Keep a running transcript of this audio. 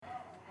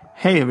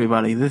Hey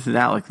everybody, this is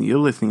Alex, and you're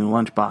listening to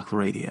Lunchbox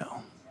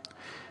Radio.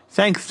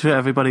 Thanks to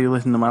everybody who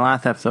listened to my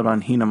last episode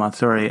on Hina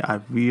Matsuri.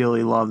 I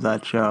really love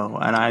that show,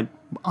 and I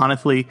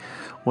honestly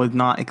was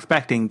not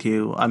expecting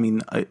to. I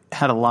mean, I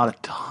had a lot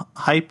of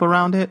hype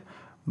around it,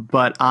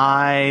 but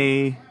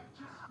I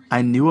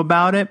knew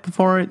about it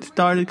before it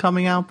started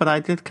coming out, but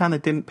I just kind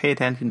of didn't pay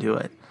attention to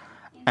it.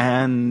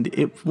 And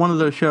it's one of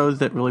those shows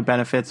that really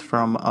benefits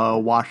from a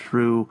watch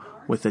through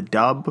with a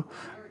dub,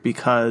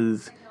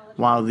 because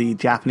while the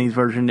Japanese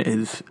version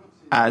is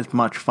as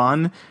much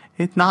fun,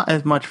 it's not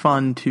as much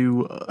fun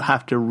to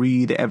have to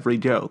read every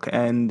joke.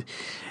 And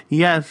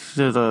yes,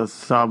 there's a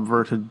sub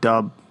versus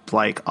dub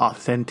like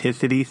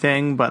authenticity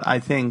thing, but I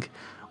think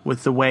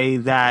with the way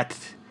that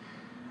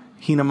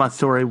Hina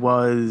Matsuri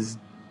was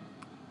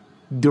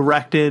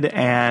directed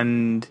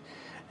and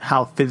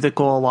how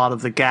physical a lot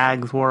of the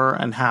gags were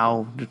and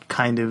how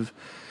kind of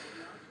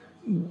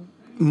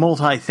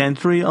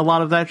multi-sensory a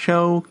lot of that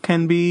show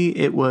can be,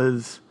 it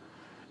was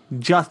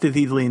just as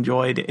easily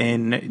enjoyed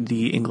in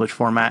the English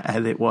format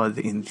as it was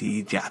in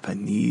the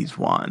Japanese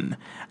one.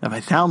 If I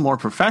sound more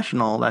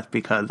professional, that's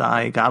because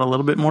I got a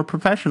little bit more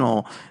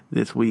professional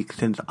this week,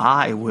 since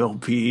I will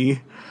be,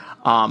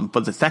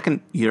 for the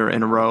second year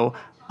in a row,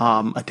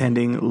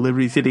 attending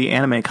Liberty City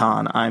Anime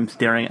Con. I'm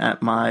staring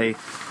at my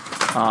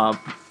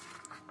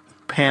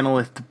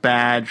panelist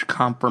badge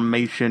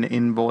confirmation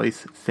invoice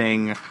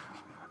thing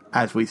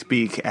as we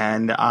speak,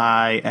 and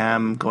I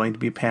am going to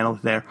be a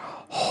panelist there,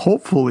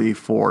 hopefully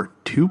for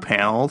 2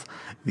 panels.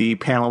 The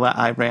panel that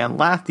I ran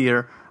last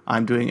year,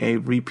 I'm doing a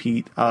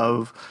repeat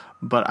of,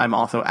 but I'm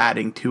also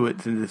adding to it,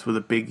 since this was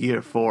a big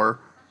year for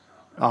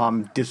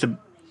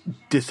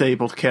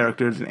disabled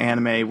characters in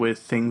anime, with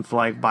things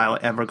like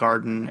Violet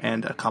Evergarden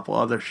and a couple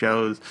other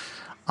shows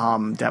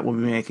that will be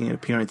making an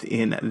appearance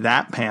in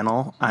that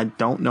panel. I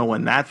don't know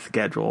when that's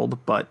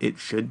scheduled, but it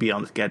should be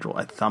on the schedule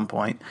at some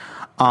point.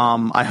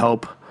 I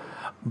hope.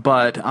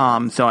 But,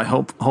 so I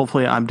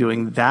hopefully I'm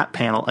doing that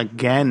panel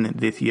again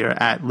this year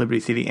at Liberty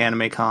City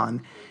Anime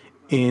Con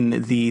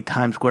in the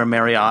Times Square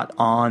Marriott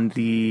on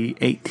the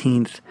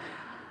 18th.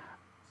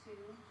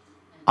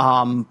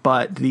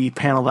 But the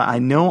panel that I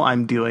know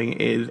I'm doing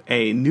is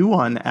a new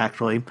one,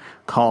 actually,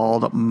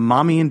 called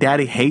Mommy and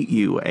Daddy Hate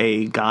You,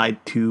 a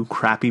guide to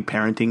crappy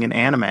parenting in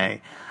anime.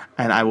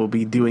 And I will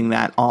be doing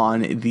that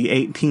on the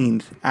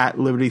 18th at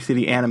Liberty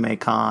City Anime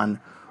Con,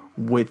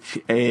 which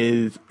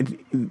is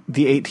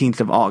the 18th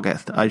of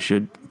August, I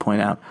should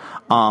point out.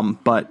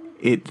 But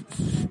it's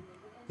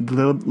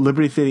the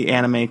Liberty City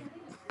Anime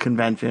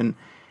Convention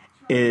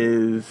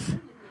is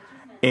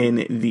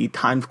in the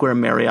Times Square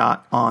Marriott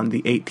on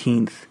the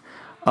 18th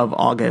of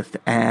August,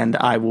 and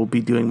I will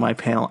be doing my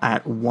panel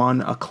at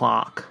 1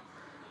 o'clock.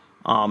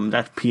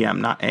 That's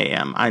PM, not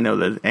AM. I know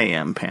there's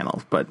AM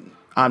panels, but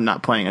I'm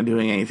not planning on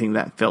doing anything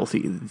that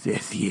filthy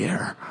this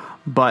year.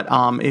 But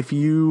if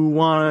you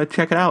want to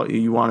check it out,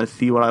 you want to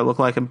see what I look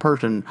like in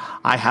person,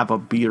 I have a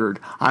beard.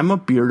 I'm a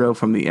beardo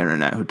from the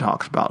internet who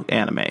talks about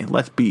anime.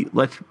 Let's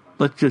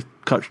just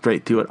cut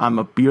straight to it. I'm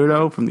a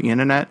beardo from the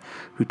internet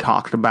who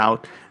talks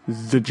about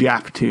the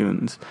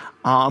Japtoons.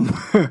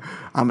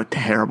 I'm a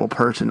terrible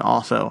person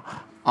also,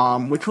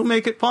 which will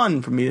make it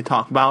fun for me to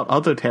talk about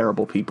other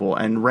terrible people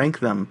and rank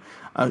them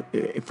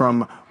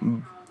from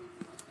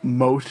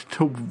most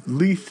to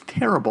least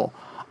terrible.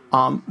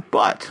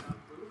 But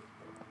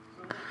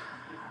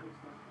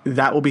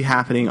that will be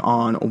happening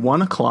on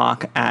 1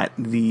 o'clock at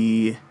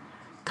the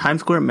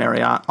Times Square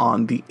Marriott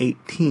on the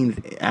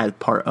 18th as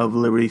part of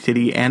Liberty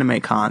City Anime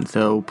Con.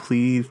 So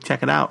please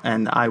check it out,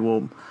 and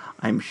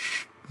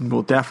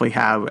we'll definitely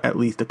have at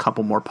least a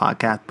couple more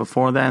podcasts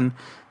before then.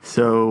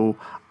 So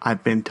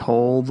I've been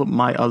told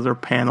my other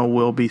panel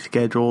will be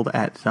scheduled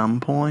at some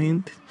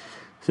point.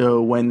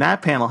 So when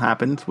that panel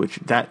happens, which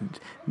that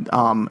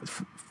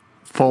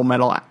Full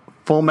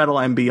Metal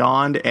and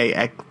Beyond,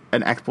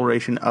 an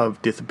exploration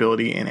of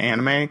disability in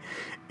anime,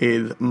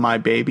 is my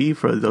baby.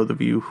 For those of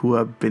you who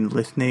have been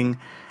listening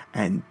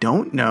and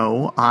don't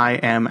know, I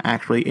am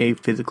actually a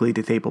physically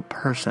disabled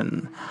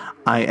person.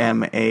 I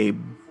am a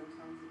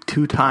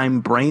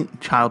 2-time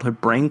childhood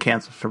brain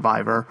cancer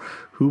survivor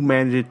who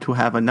managed to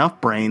have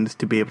enough brains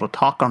to be able to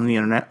talk on the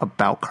internet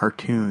about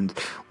cartoons,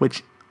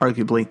 which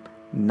arguably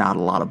not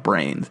a lot of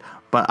brains.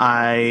 But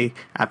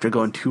after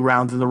going 2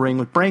 rounds in the ring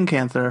with brain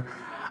cancer,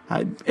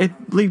 it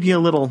leaves you a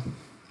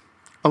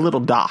little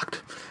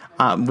docked,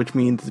 which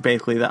means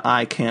basically that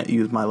I can't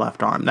use my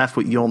left arm. That's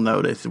what you'll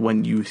notice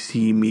when you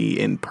see me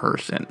in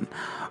person.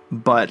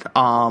 But,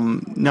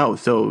 no,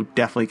 so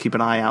definitely keep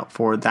an eye out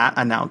for that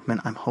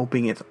announcement. I'm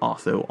hoping it's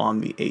also on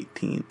the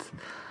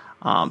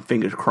 18th.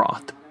 Fingers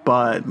crossed.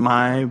 But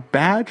my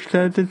badge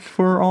says it's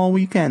for all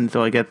weekend,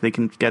 so I guess they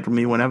can schedule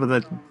me whenever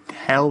the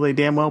hell they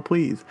damn well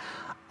please.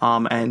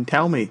 And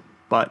tell me.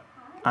 But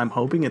I'm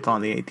hoping it's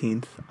on the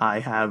 18th. I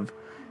have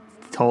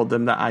told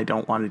them that I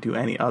don't want to do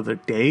any other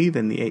day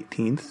than the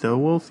 18th, so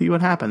we'll see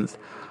what happens.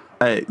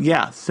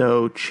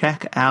 So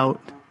check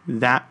out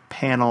that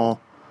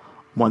panel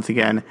once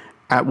again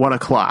at 1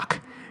 o'clock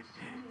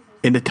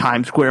in the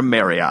Times Square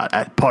Marriott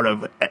as part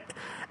of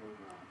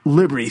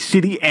Liberty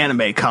City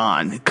Anime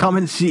Con. Come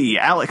and see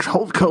Alex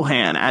Holt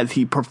Cohan as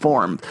he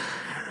performs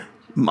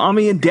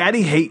Mommy and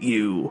Daddy Hate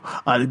You,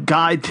 a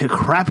guide to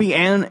crappy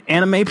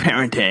anime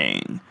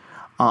parenting.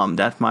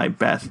 That's my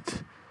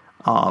best.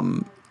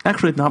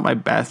 Actually, it's not my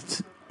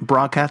best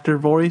broadcaster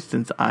voice,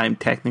 since I'm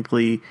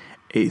technically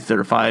a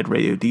certified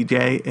radio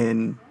DJ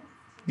in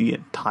the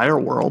entire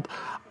world,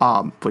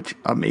 which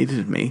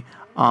amazes me.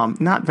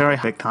 Not very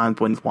high times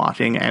when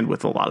watching and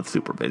with a lot of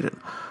supervision.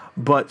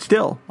 But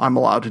still, I'm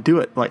allowed to do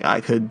it. Like, I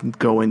could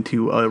go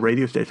into a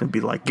radio station and be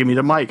like, give me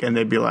the mic. And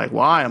they'd be like,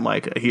 why? I'm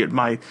like, here's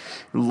my,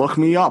 look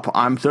me up.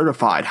 I'm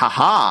certified.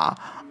 Haha.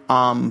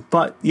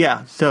 But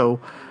yeah,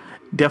 so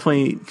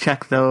definitely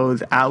check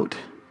those out.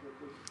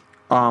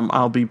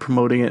 I'll be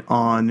promoting it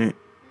on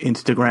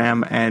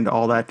Instagram and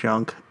all that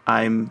junk.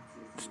 I'm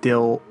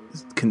still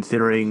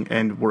considering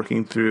and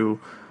working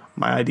through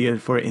my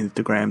ideas for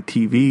Instagram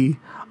TV.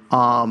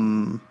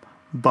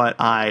 But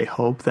I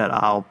hope that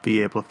I'll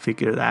be able to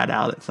figure that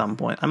out at some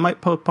point. I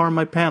might post part of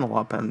my panel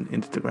up on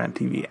Instagram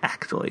TV,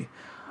 actually,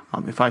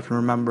 if I can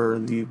remember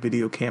the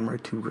video camera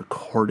to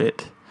record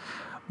it.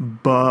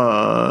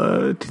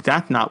 But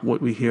that's not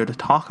what we're here to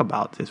talk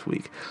about this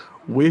week.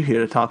 We're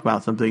here to talk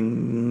about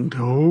something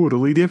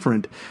totally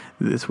different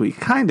this week,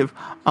 kind of.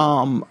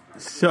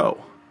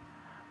 So,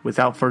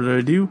 without further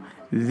ado,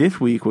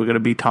 this week we're going to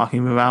be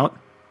talking about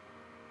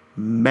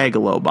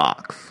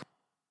Megalobox.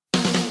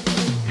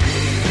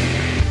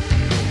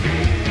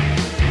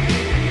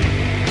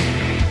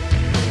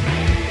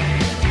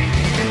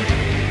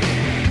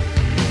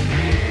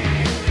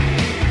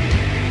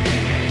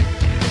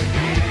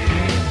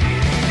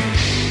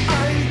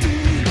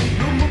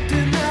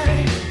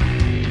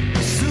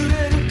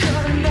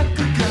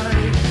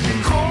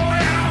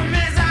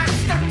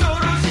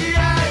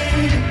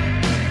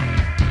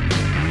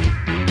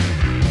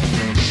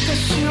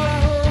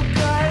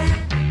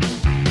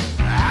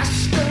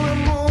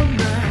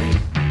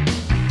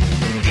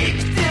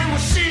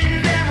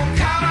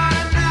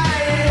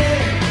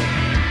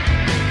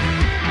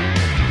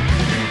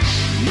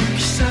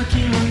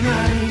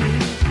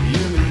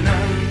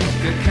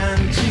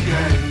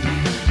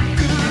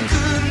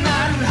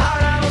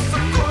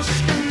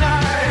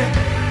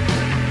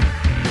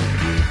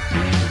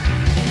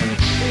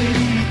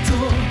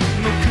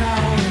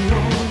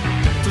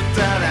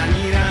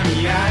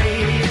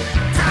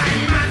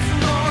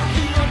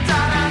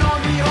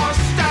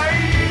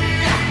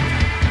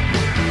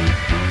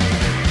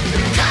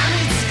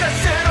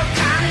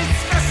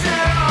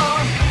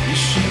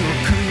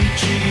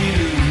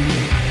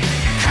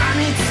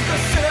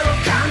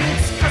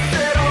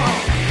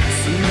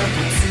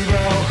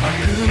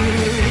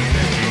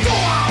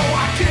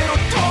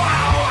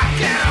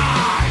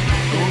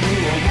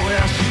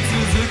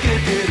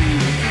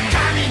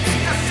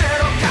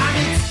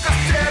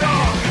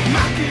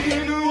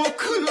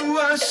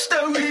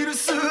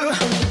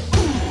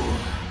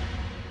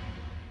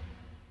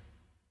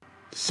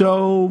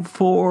 So,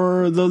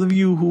 for those of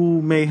you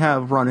who may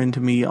have run into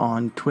me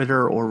on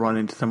Twitter or run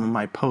into some of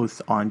my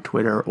posts on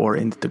Twitter or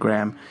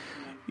Instagram,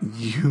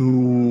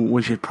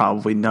 which is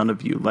probably none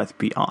of you, let's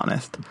be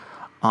honest.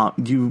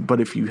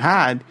 But if you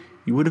had,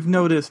 you would have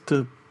noticed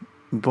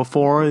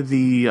before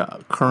the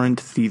current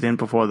season,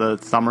 before the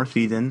summer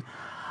season,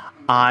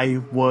 I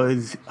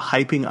was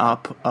hyping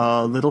up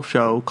a little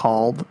show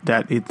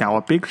that is now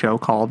a big show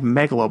called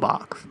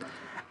Megalobox.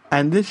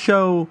 And this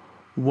show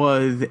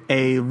was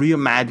a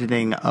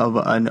reimagining of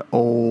an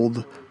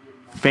old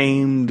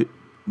famed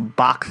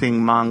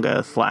boxing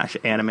manga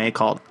 / anime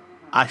called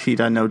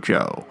Ashita no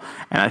Joe.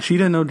 And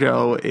Ashita no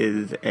Joe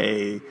is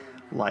a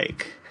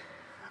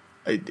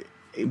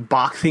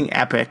boxing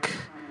epic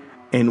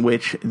in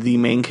which the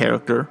main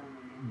character,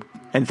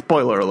 and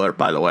spoiler alert,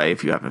 by the way,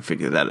 if you haven't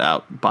figured that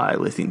out by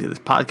listening to this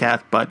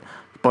podcast, but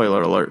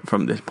spoiler alert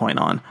from this point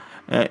on,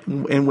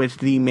 in which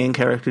the main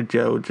character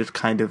Joe just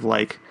kind of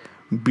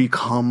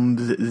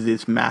becomes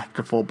this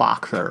masterful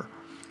boxer.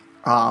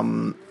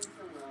 And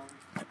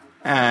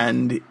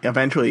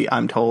eventually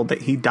I'm told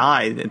that he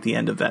dies at the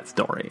end of that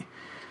story.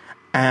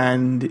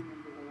 And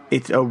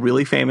it's a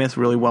really famous,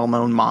 really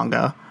well-known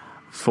manga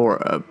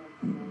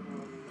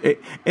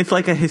it's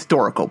like a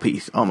historical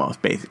piece,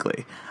 almost,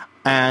 basically.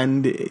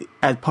 And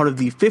as part of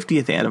the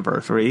 50th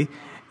anniversary,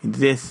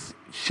 this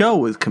show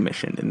was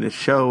commissioned, and this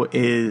show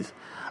is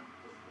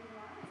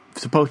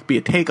supposed to be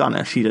a take on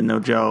Ashita no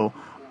Joe,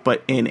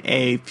 but in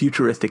a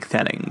futuristic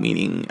setting,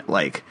 meaning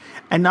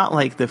and not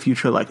like the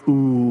future,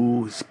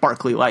 ooh,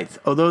 sparkly lights,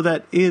 although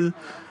that is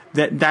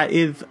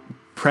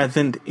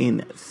present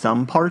in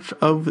some parts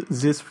of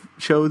this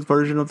show's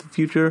version of the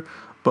future,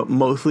 but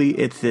mostly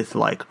it's this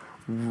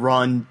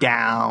run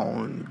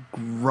down,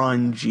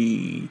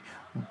 grungy,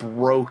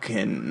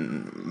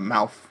 broken,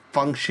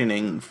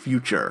 malfunctioning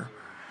future.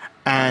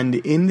 And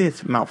in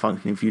this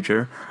malfunctioning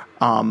future,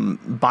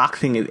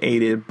 boxing is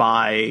aided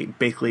by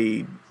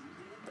basically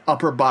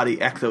upper body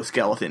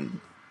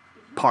exoskeleton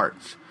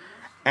parts.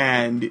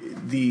 And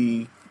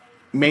the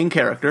main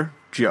character,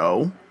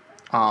 Joe,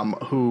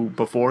 who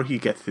before he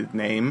gets his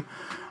name,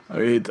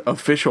 its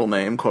official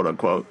name, quote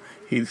unquote.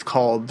 He's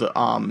called,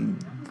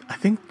 I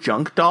think,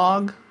 Junk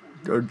Dog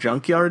or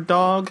Junkyard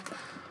Dog.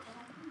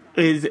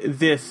 Is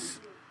this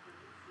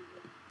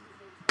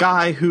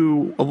guy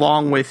who,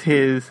 along with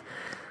his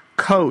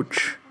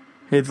coach,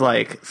 his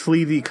like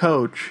sleazy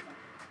coach,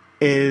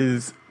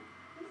 is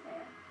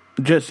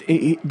just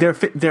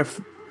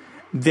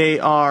they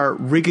are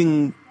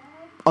rigging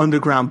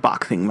underground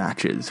boxing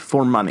matches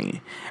for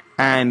money,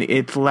 and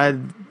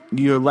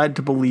you're led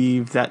to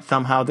believe that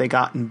somehow they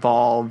got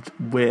involved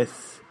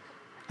with.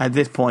 At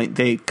this point,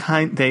 they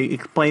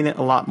explain it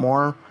a lot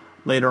more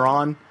later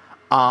on.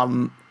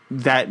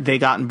 That they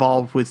got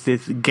involved with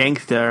this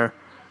gangster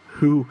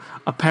who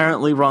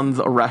apparently runs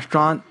a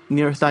restaurant,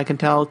 nearest I can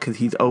tell, because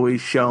he's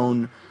always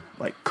shown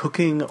like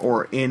cooking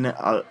or in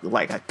a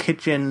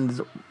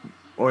kitchen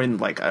or in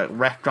like a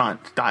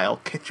restaurant style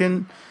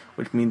kitchen,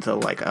 which means a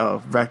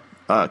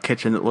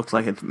kitchen that looks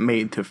like it's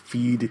made to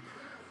feed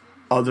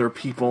other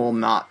people,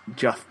 not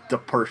just the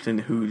person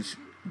who's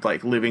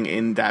like living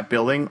in that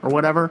building or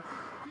whatever.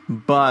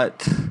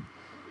 But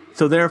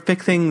so they're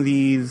fixing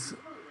these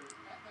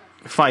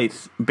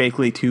fights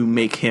basically to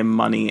make him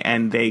money,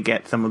 and they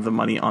get some of the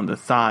money on the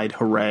side.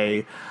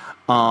 Hooray.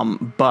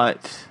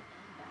 But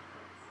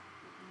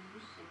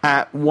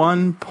at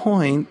one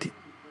point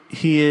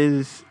he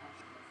is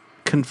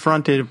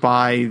confronted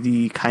by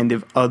the kind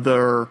of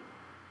other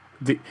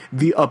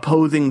the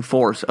opposing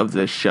force of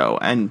this show.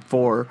 And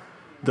for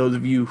those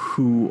of you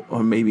who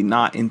are maybe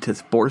not into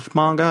sports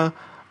manga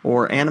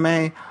or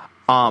anime,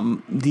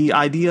 the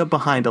idea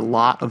behind a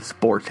lot of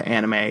sports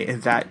anime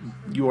is that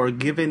you're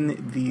given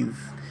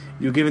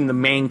the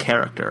main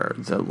character,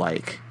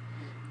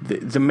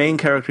 the main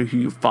character who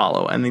you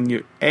follow, and then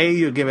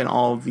you're given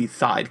all of these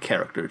side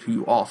characters who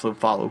you also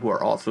follow, who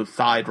are also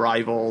side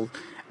rivals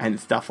and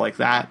stuff like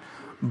that.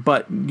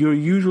 But you're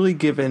usually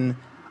given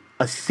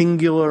a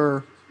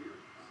singular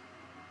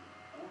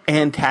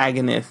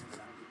antagonist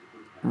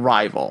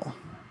rival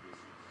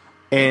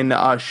in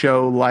a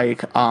show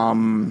like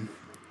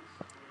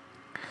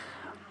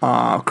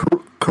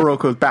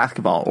Kuroko's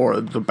Basketball, or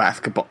the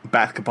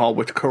basketball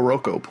which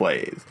Kuroko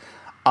plays.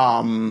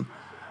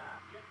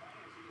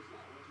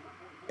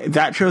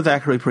 That show's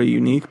actually pretty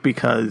unique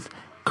because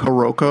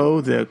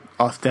Kuroko, the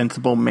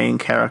ostensible main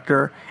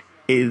character,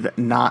 is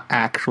not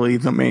actually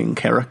the main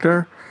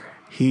character.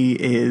 He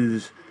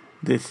is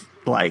this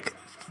like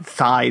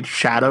side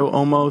shadow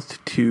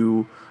almost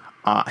to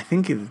I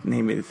think his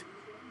name is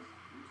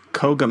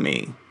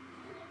Kogami.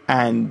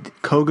 And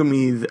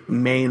Kogami's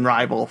main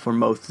rival for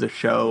most of the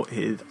show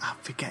is, I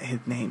forget his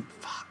name,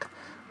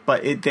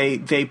 but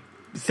they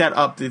set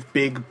up this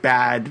big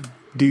bad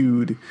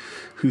dude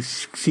who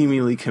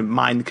seemingly can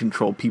mind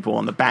control people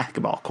on the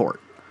basketball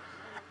court.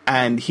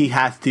 And he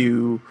has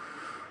to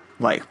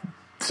like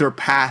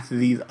surpass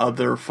these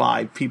other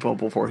 5 people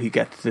before he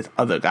gets this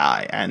other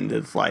guy. And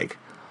it's like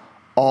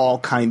all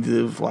kinds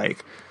of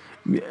like,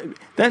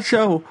 that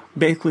show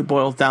basically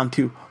boils down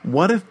to,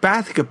 what if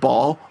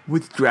basketball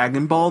with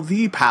Dragon Ball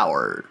Z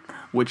power?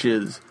 Which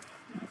is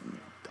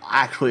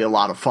actually a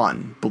lot of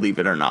fun, believe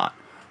it or not.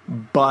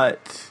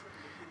 But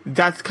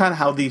that's kind of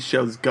how these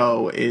shows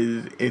go,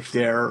 is if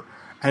they're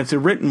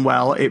written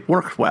well, it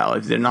works well.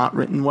 If they're not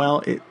written well,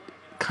 it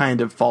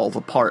kind of falls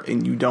apart,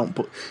 and you don't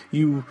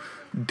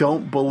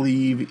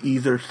believe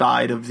either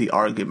side of the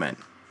argument.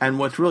 And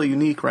what's really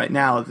unique right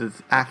now is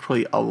there's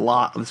actually a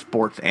lot of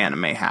sports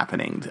anime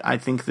happening. I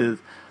think there's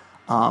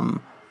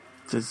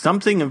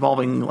something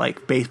involving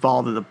like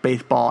baseball. There's a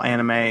baseball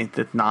anime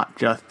that's not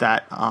just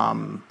that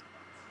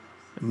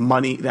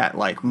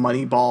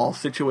Moneyball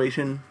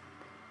situation.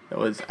 That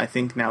was, I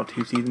think, now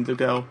 2 seasons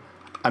ago.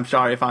 I'm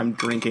sorry if I'm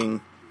drinking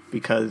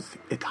because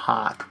it's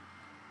hot.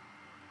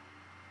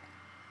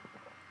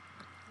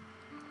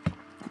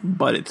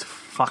 But it's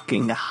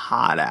fucking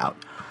hot out.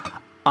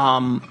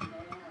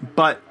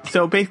 But,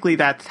 so basically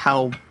that's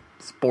how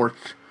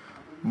sports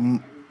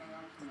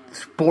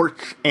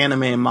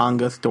anime and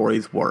manga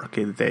stories work,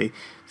 is they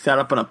set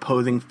up an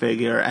opposing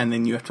figure, and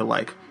then you have to,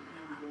 like,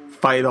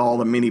 fight all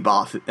the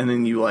mini-bosses, and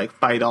then you, like,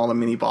 fight all the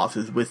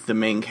mini-bosses with the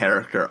main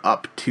character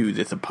up to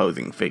this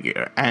opposing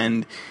figure.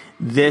 And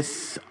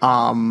this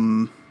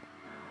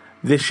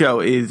show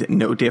is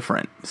no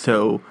different.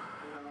 So,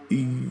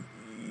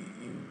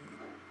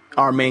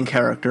 our main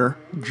character,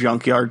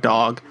 Junkyard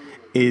Dog,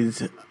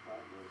 is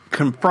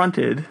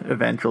confronted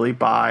eventually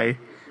by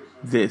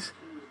this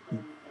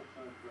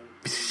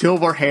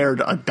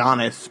silver-haired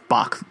Adonis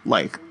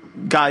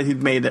guy who's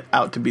made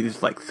out to be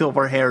this like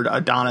silver-haired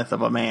Adonis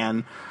of a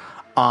man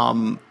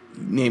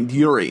named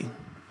Yuri.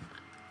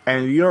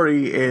 And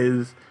Yuri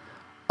is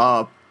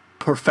a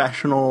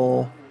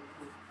professional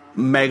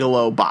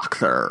megalo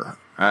boxer,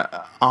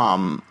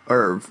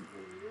 or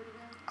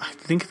I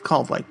think it's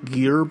called like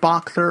gear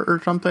boxer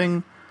or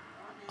something.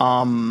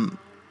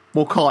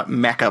 We'll call it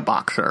mecha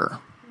boxer.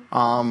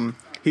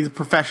 He's a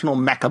professional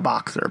mecha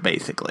boxer,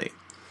 basically.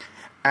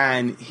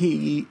 And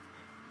he,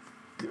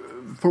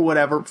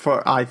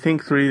 I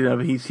think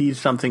he sees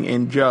something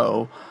in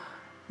Joe,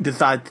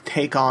 decides to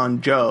take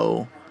on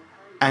Joe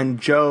and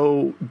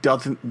Joe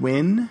doesn't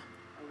win,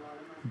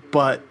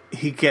 but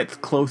he gets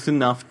close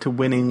enough to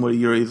winning where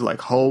Yuri's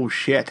like, oh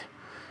shit,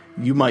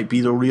 you might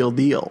be the real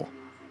deal.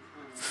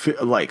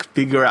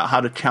 Figure out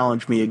how to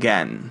challenge me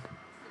again.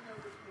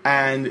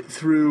 And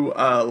through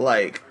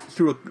the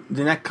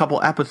next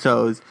couple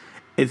episodes,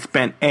 it's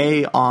been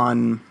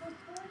on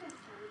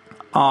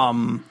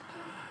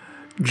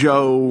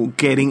Joe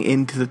getting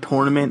into the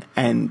tournament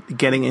and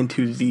getting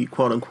into the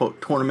quote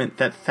unquote tournament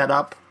that's set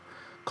up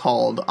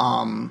called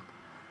I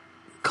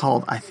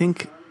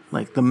think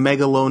like the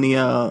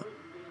Megalonia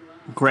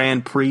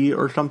Grand Prix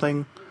or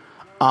something.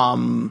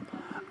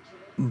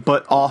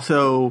 But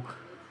also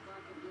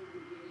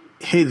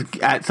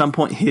at some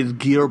point his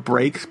gear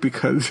breaks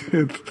because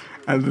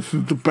and this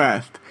is the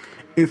best,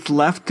 it's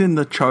left in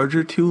the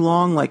charger too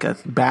long, like a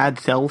bad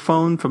cell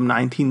phone from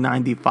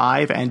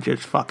 1995, and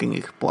just fucking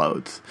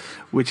explodes,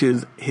 which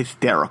is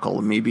hysterical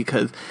to me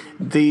because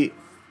the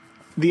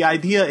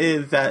idea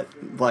is that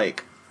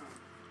like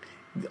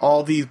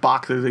all these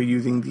boxers are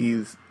using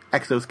these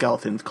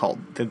exoskeletons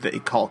that they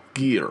call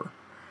gear,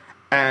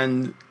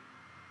 and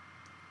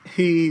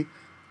he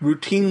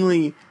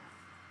routinely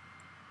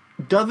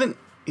doesn't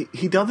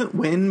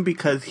win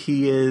because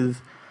he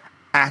is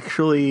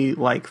actually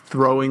like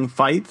throwing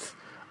fights.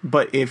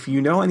 But if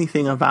you know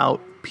anything about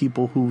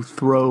people who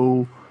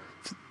throw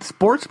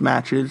sports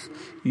matches,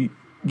 you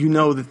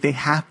know that they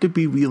have to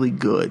be really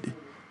good,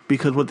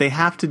 because what they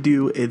have to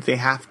do is they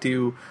have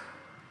to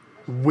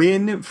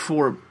win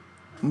for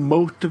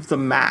most of the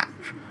match,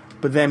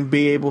 but then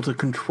be able to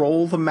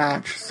control the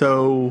match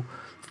so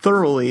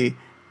thoroughly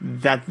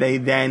that they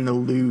then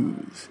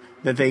lose,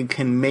 that they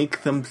can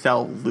make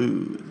themselves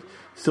lose.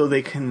 So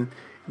they can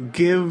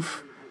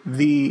give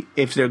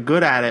if they're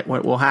good at it,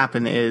 what will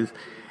happen is,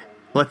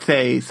 let's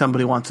say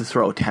somebody wants to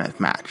throw a tennis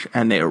match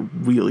and they're a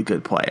really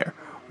good player.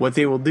 What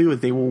they will do is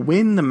they will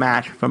win the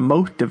match for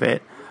most of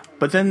it,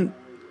 but then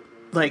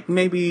like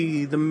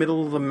maybe the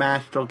middle of the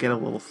match they'll get a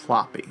little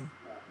sloppy.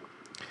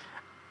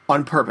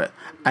 On purpose.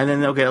 And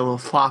then they'll get a little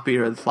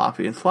sloppier and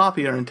sloppier and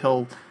sloppier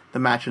until the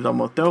match is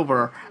almost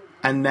over,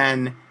 and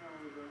then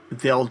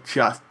they'll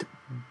just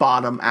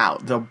bottom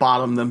out. They'll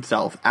bottom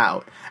themselves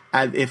out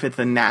as if it's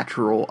a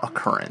natural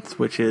occurrence,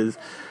 which is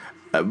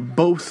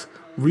both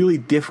really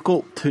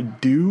difficult to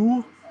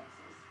do,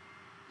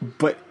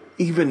 but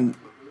even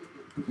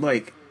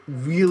like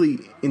really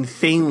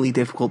insanely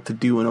difficult to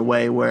do in a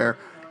way where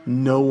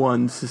no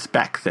one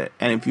suspects it.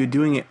 And if you're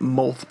doing it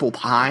multiple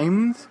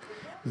times,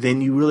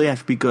 then you really have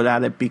to be good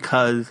at it,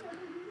 because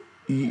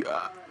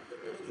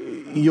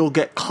you'll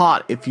get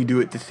caught if you do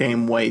it the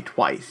same way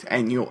twice,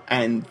 and you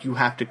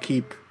have to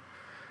keep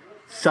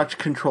such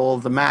control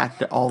of the match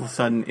that all of a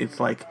sudden it's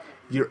like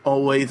you're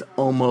always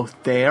almost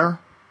there.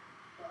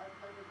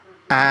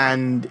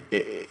 And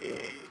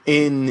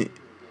in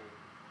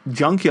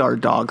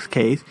Junkyard Dog's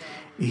case,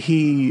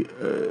 he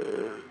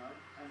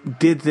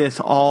did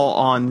this all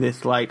on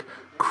this like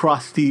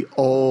crusty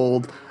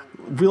old,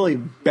 really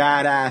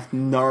badass,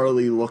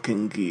 gnarly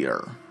looking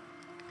gear.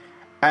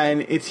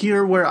 And it's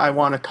here where I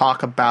want to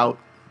talk about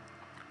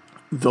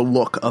the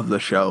look of the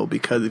show,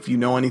 because if you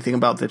know anything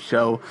about this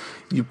show,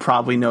 you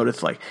probably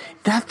noticed like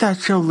that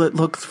show that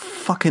looks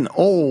fucking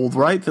old,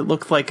 right? That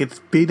looks like it's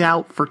been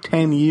out for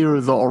 10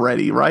 years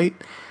already, right?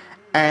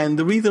 And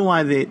the reason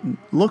why it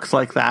looks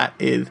like that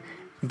is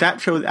that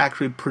show is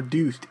actually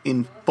produced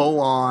in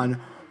full-on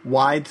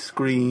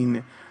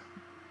widescreen,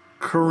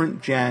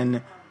 current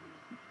gen,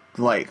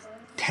 like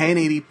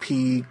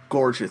 1080p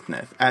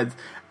gorgeousness, as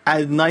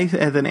nice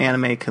as an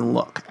anime can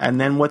look. And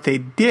then what they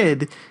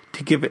did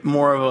to give it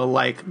more of a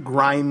like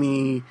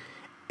grimy,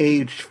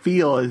 aged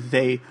feel is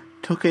they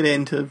took it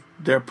into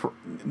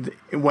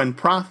when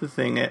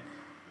processing it,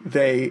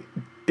 they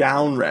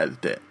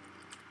down-resed it.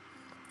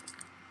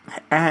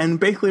 And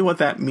basically what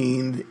that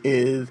means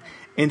is,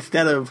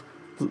 instead of,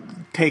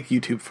 take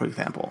YouTube for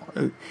example,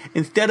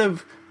 instead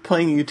of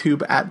playing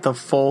YouTube at the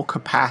full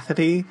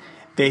capacity,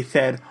 they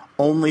said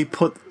only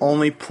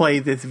play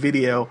this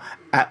video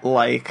at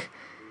like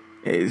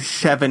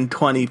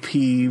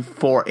 720p,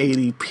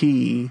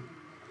 480p.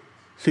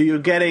 So you're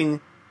getting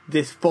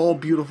this full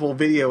beautiful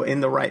video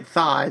in the right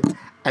size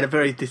at a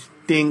very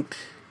distinct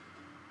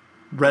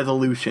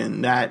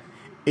resolution that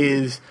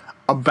is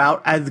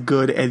about as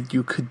good as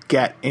you could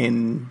get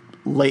in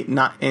the late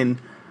 80s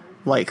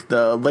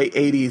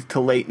to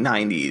late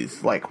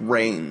 90s like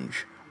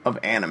range of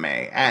anime.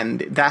 And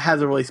that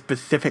has a really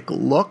specific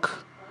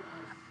look,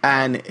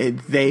 and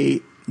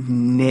they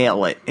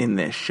nail it in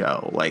this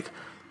show. Like,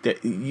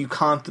 you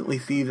constantly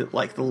see that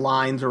like the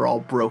lines are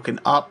all broken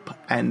up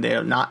and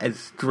they're not as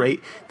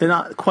straight. They're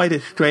not quite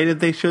as straight as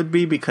they should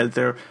be, because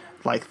they're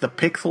like the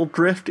pixel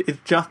drift is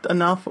just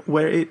enough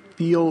where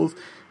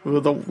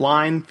the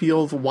line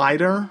feels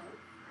wider,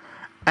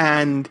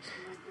 and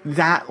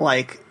that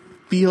like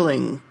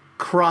feeling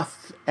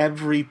crusts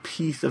every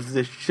piece of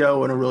this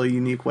show in a really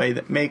unique way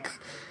that makes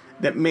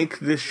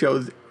this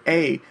show's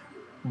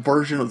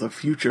version of the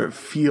future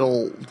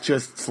feel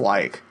just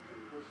like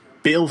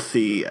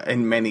filthy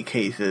in many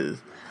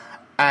cases.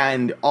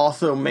 and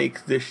also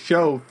makes this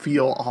show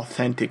feel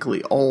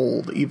authentically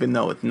old, even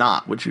though it's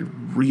not, which is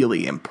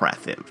really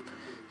impressive.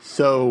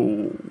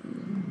 So,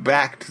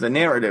 back to the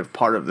narrative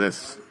part of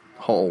this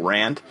whole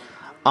rant.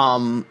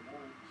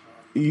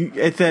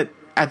 It's at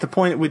the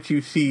point at which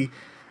you see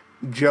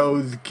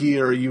Joe's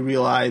gear, you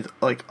realize,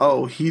 like,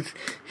 oh, he's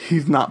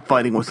not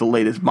fighting with the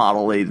latest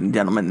model, ladies and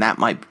gentlemen. That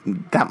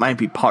might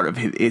be part of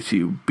his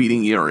issue,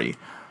 beating Yuri.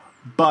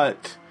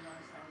 But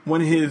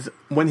when his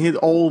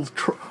old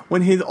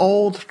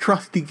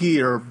trusty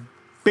gear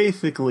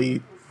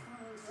basically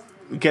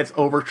gets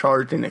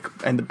overcharged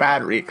and the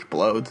battery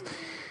explodes,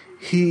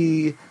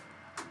 he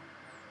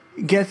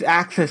gets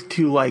access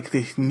to, like,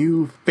 this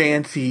new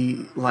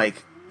fancy,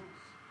 like,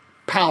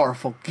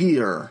 powerful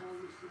gear,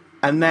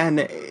 and then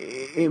it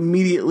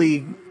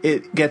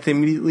gets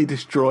immediately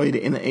destroyed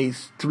in a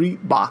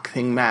street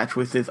boxing match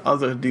with this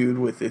other dude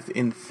with this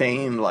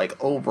insane, like,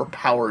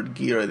 overpowered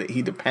gear that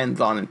he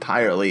depends on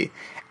entirely,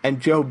 and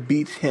Joe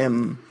beats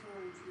him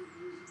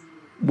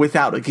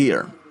without a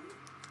gear.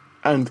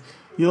 And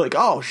you're like,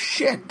 oh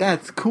shit,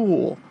 that's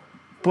cool.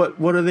 But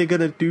what are they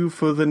gonna do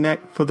for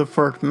the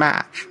first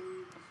match?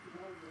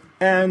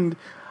 And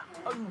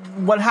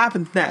what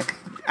happens next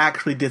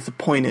actually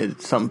disappointed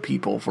some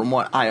people, from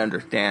what I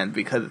understand,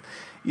 because,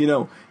 you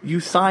know, you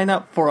sign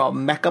up for a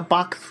mecha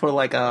box for,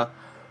 like, a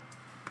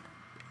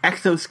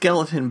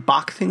exoskeleton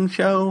boxing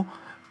show.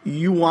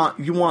 You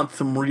want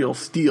some real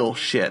steel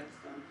shit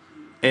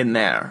in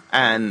there,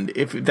 and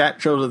if that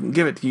show doesn't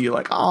give it to you, you're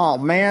like, oh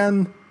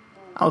man,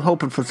 I was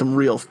hoping for some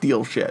real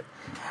steel shit.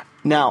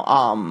 Now,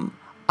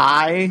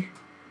 I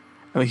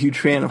am a huge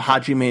fan of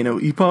Hajime no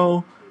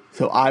Ippo,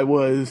 so I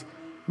was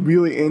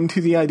really into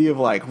the idea of,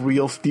 like,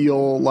 real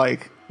steel,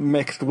 like,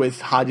 mixed with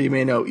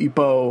Hajime no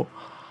Ippo,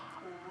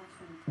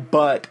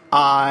 but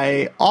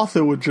I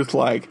also was just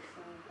like,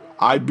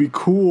 I'd be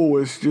cool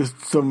with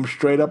just some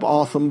straight up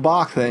awesome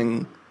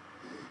boxing.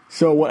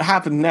 So what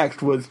happened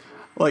next was,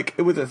 like,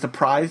 it was a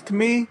surprise to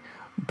me,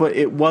 but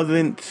it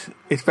wasn't,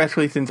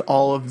 especially since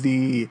all of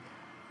the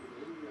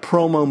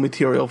promo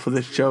material for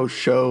this show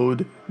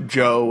showed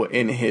Joe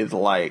in his,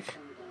 like,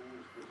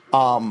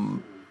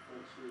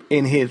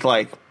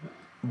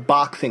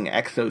 boxing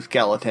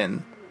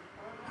exoskeleton.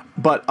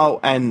 But, oh,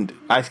 and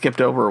I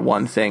skipped over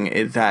one thing,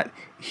 is that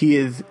he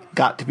has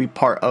got to be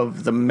part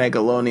of the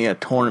Megalonia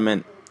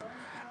tournament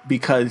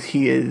because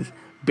he is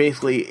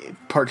basically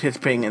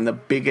participating in the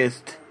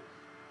biggest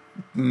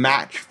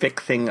match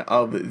fixing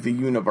of the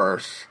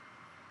universe,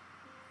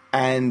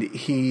 and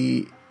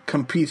he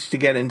competes to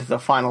get into the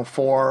final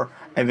four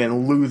and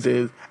then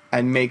loses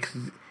and makes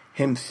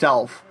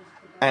himself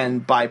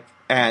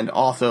and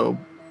also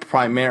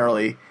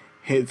primarily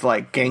his,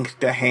 like,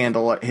 gangster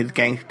handler, his,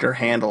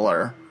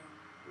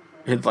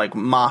 like,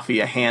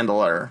 mafia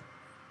handler,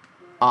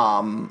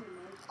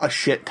 a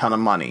shit ton of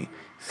money.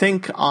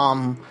 Think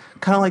kind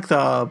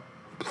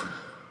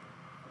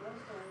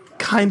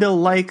of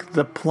like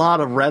the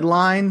plot of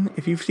Redline,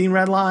 if you've seen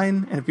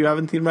Redline, and if you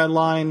haven't seen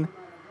Redline,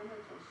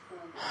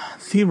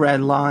 see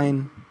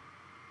Redline.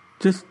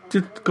 Just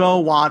go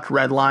watch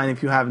Redline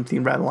if you haven't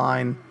seen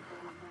Redline.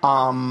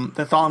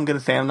 That's all I'm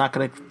gonna say. I'm not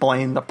gonna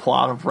explain the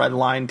plot of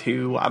Redline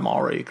 2. I'm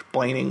already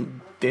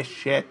explaining this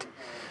shit.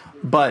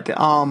 But,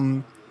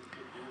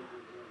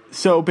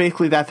 so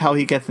basically that's how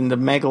he gets into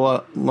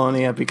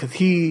Megalonia, because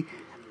he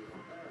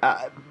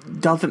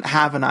doesn't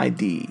have an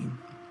ID.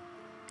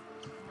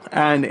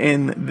 And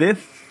in this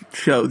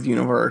show's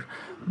universe,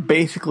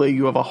 basically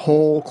you have a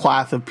whole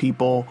class of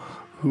people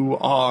who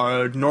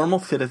are normal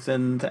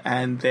citizens,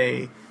 and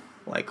they,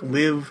 like,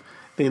 live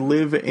in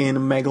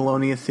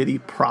Megalonia City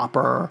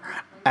proper,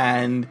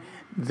 and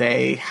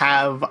they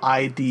have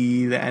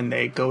IDs, and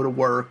they go to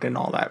work and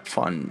all that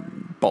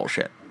fun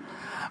bullshit.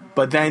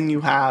 But then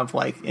you have,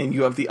 like, and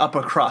you have the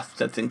upper crust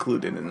that's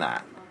included in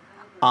that.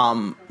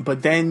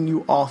 But then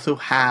you also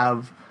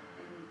have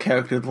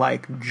characters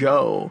like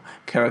Joe,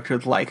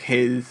 characters like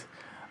his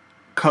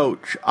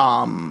coach,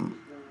 who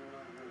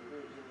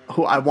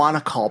I want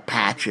to call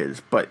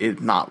Patches, but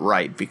it's not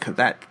right because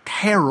that's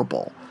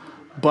terrible.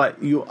 But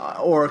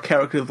or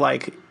characters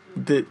like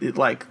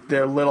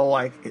their little,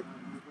 like,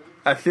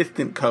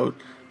 assistant coach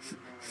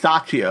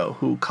Sachio,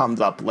 who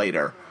comes up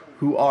later,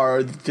 who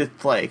are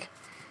just, like,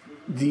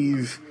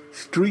 these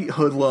street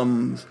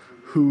hoodlums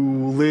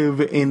who live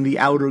in the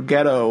outer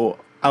ghetto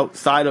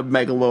outside of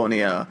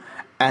Megalonia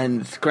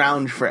and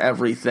scrounge for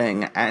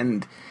everything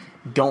and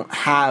don't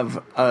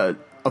have a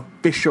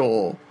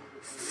official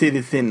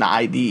citizen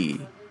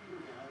ID,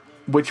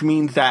 which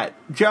means that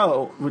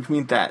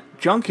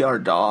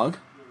Junkyard Dog,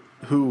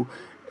 who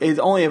is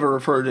only ever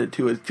referred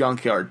to as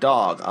Junkyard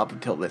Dog up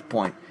until this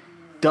point,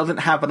 doesn't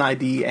have an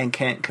ID and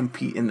can't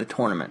compete in the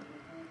tournament.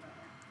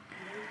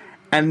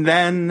 And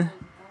then,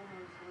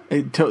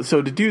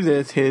 so to do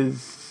this,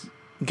 his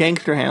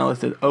gangster handler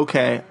said,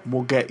 okay,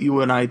 we'll get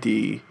you an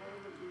ID,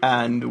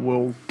 and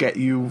we'll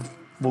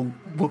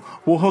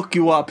hook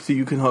you up so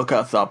you can hook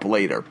us up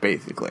later,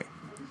 basically.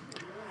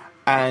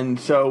 And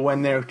so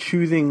when they're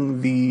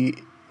choosing the,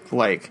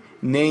 like,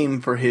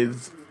 name for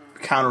his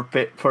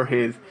counterfeit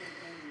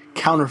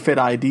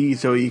ID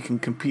so he can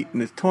compete in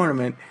this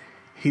tournament,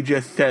 he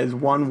just says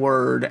one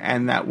word,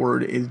 and that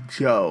word is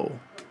Joe.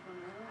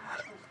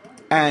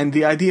 And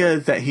the idea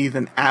is that he's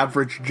an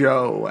average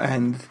Joe,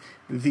 and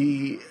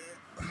the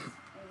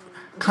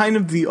kind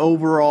of the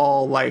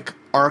overall, like,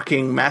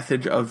 arcing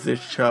message of this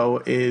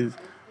show is,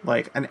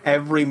 like, an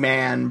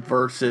everyman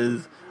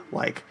versus,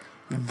 like,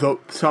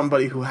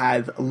 somebody who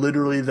has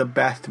literally the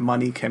best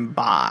money can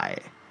buy.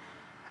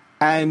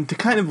 And to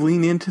kind of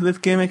lean into this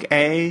gimmick,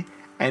 A,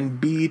 and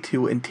B,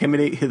 to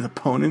intimidate his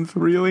opponents,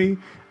 really,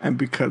 and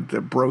because they're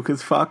broke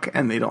as fuck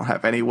and they don't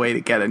have any way to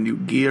get a new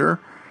gear,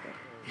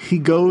 he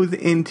goes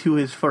into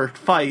his first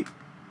fight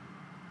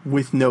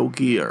with no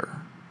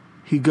gear.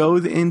 He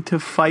goes in to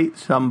fight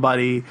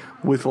somebody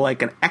with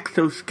like an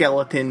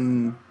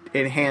exoskeleton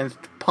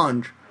enhanced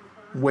punch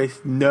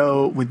with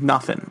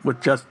nothing,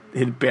 with just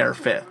his bare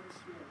fists.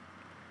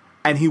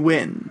 And he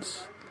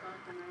wins.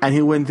 And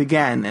he wins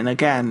again and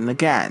again and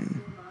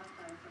again.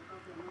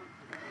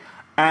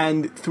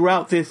 And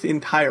throughout this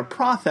entire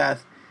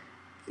process,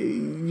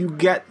 you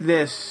get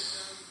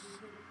this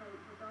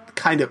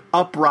kind of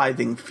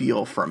uprising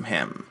feel from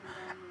him.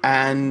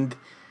 And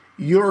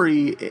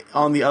Yuri,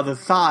 on the other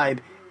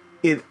side,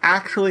 is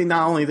actually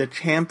not only the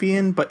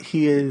champion, but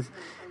he is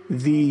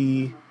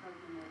the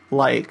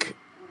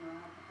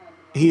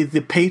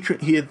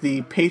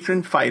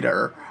patron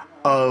fighter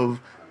of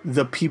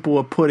the people who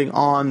are putting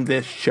on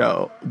this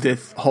show,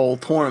 this whole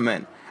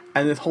tournament.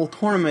 And this whole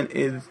tournament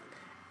is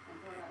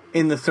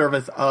in the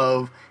service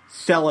of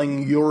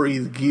selling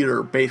Yuri's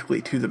gear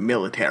basically to the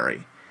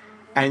military.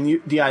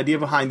 And the idea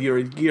behind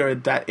Yuri's gear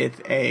is that it's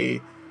a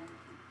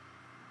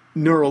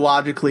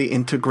neurologically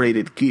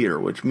integrated gear,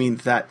 which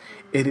means that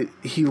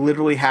he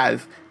literally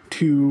has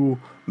two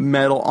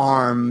metal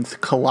arms,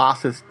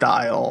 Colossus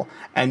style,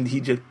 and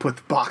he just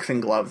puts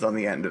boxing gloves on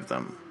the end of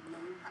them.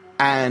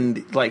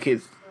 And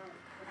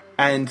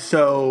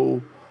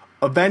so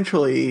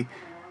eventually,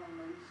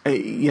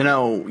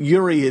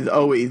 Yuri is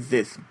always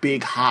this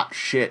big hot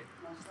shit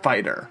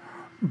fighter,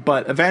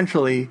 but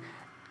eventually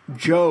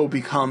Joe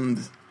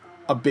becomes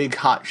a big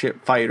hot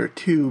shit fighter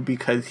too,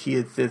 because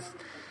he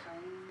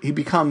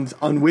becomes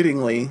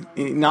unwittingly,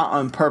 not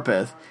on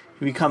purpose,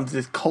 he becomes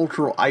this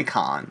cultural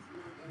icon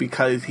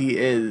because he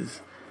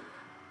is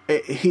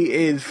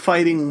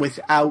fighting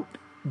without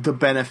the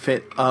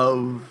benefit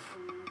of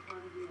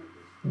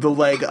the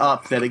leg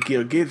up that a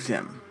gear gives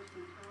him.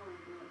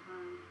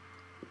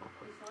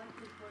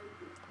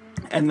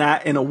 And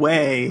that, in a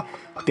way,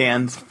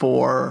 stands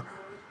for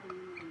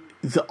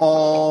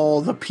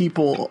all the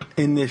people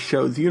in this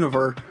show's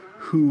universe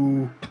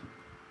who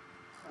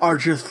are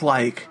just,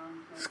 like,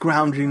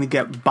 scrounging to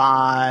get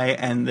by,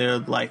 and they're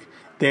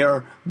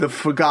the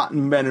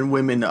forgotten men and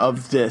women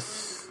of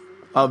this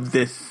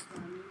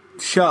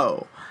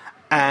show.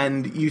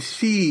 And you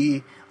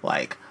see,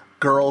 like,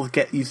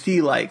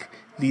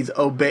 these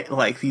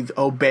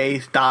Obey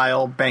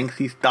style,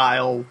 Banksy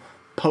style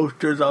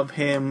posters of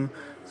him,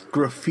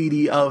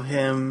 graffiti of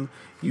him.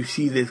 You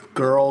see this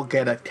girl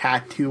get a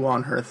tattoo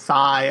on her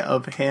thigh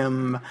of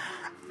him,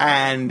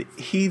 and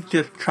he's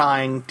just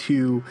trying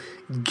to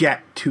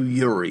get to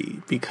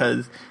Yuri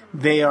because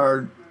they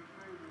are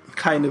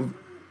kind of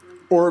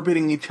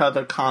orbiting each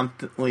other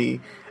constantly,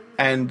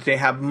 and they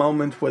have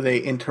moments where they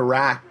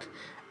interact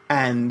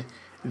and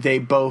they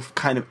both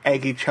kind of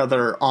egg each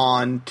other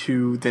on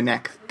to the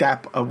next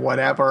step of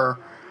whatever.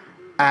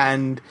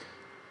 And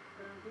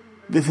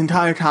this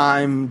entire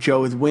time,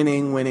 Joe is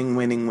winning.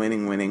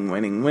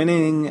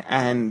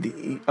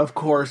 And, of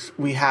course,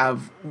 we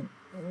have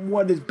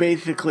what is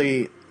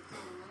basically...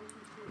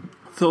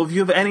 So if you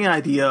have any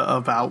idea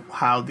about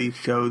how these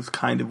shows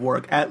kind of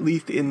work, at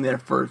least in their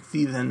first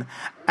season,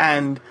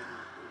 and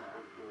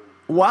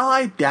while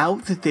I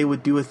doubt that they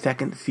would do a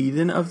second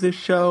season of this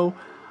show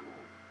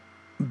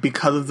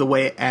because of the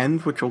way it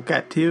ends, which we'll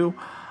get to,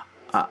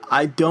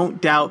 I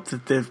don't doubt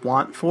that there's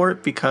want for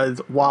it, because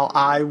while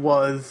I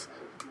was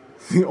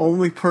the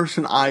only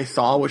person I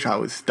saw, which I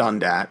was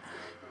stunned at,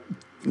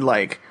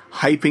 like,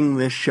 hyping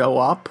this show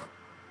up,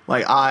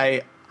 like,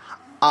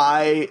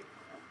 I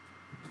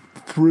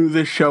threw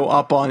this show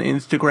up on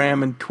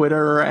Instagram and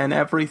Twitter and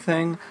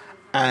everything,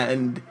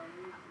 and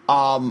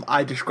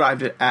I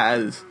described it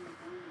as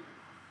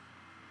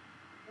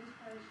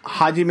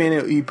Hajime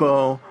no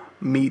Ippo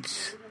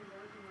meets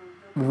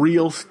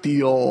Real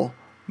Steel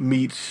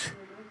meets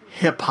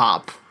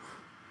hip-hop.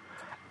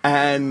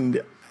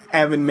 And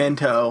Evan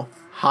Mento,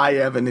 hi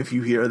Evan if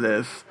you hear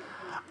this,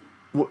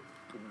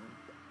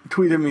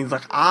 tweeted me, he's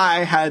like,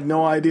 I had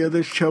no idea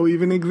this show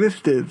even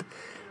existed.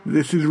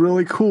 This is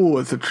really cool.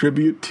 It's a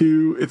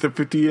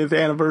 50th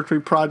anniversary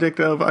project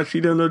of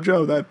Ashido no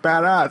Joe. That's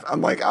badass.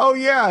 I'm like, oh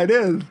yeah, it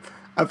is.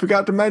 I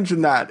forgot to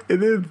mention that.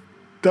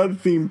 Does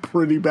seem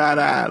pretty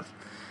badass.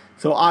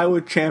 So I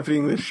was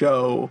championing the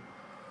show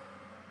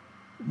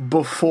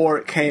before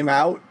it came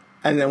out,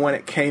 and then when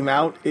it came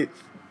out, it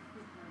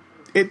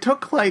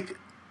took like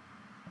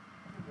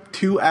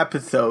 2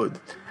 episodes,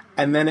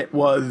 and then it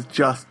was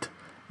just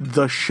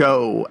the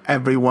show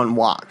everyone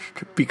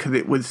watched because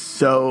it was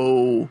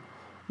so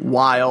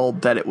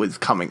wild that it was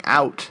coming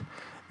out.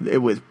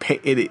 It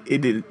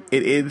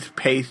is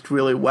paced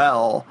really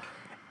well.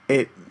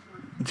 It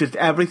just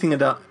everything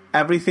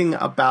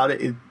about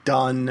it is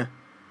done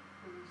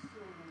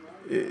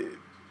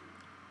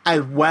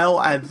as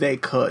well as they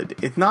could.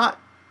 It's not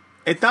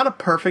a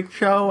perfect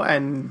show,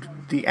 and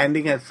the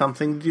ending has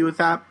something to do with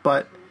that,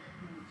 but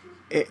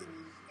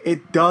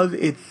it does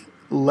its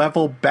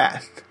level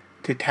best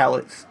to tell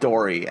its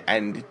story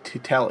and to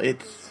tell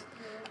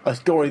a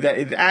story that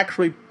is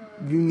actually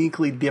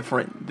uniquely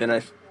different than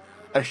a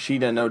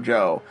Ashita no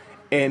Joe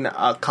in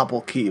a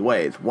couple key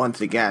ways, once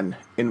again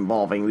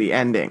involving the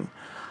ending.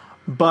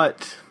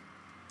 But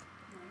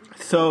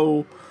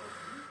so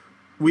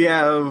we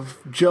have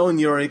Joe and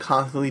Yuri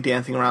constantly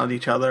dancing around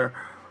each other,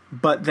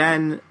 but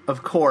then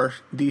of course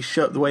the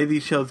way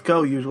these shows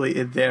go usually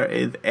is there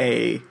is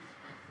a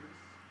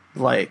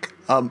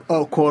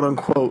quote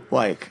unquote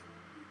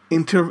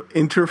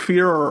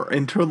interfere or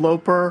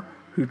interloper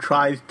who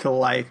tries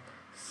to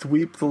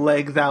sweep the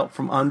legs out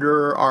from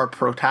under our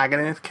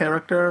protagonist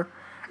character,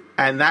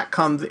 and that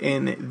comes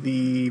in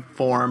the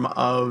form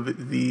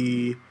of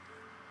the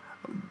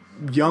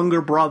younger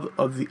brother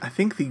of the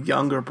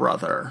younger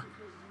brother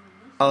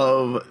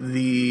of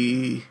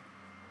the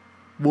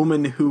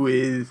woman who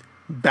is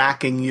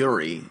backing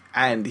Yuri,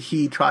 and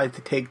he tries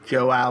to take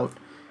Joe out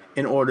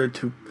in order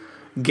to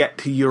get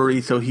to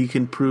Yuri so he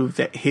can prove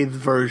that his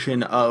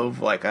version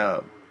of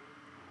a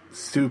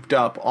souped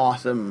up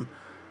awesome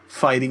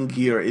fighting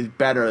gear is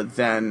better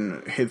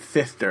than his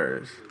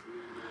sister's.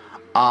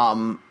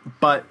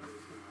 But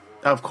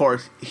of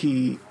course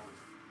he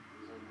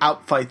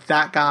outfights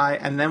that guy,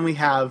 and then we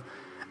have,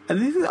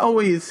 and this is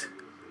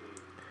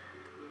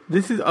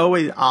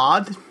always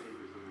odd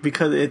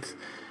because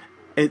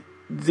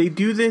they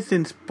do this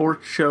in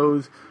sports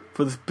shows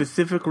for the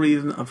specific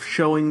reason of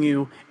showing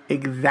you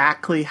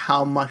exactly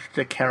how much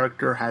the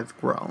character has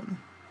grown.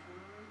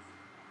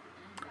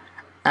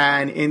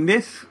 And in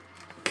this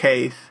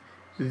case,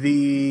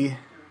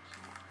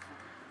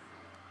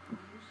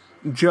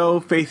 Joe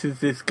faces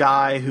this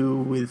guy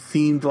who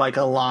seems like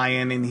a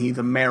lion, and he's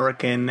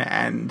American,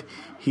 and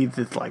he's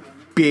this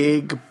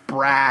big,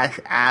 brash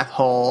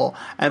asshole.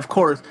 And of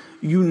course,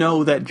 you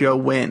know that Joe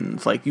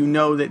wins. You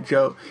know that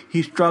Joe,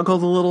 he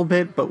struggles a little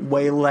bit, but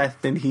way less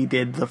than he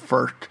did the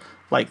first,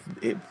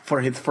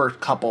 for his first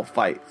couple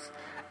fights.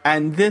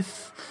 And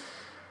this,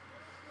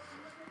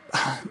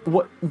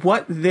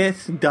 what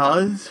this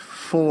does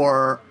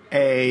for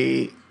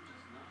a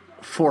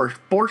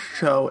sports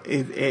show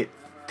is it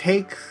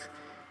takes,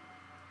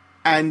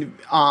 and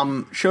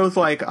shows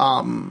like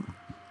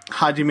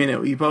Hajime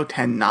no Ippo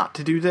tend not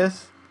to do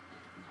this,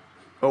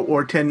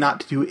 or tend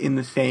not to do it in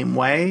the same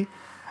way,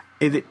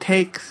 is it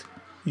takes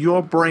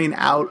your brain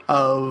out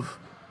of,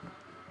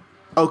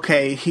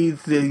 okay,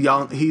 he's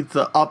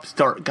the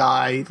upstart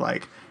guy,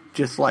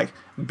 just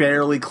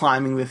barely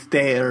climbing the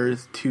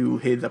stairs to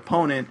his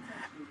opponent,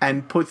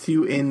 and puts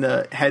you in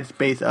the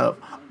headspace of,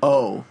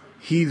 oh,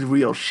 he's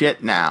real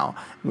shit now.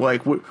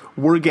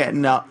 We're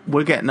getting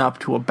up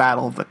to a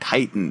battle of the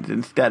Titans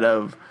instead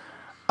of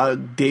a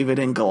David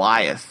and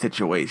Goliath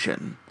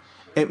situation.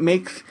 It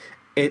makes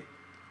it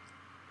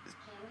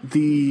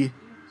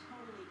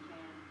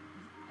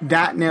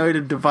that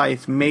narrative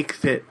device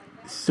makes it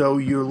so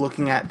you're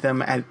looking at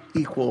them as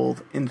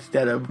equals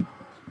instead of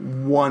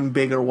one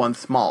bigger, one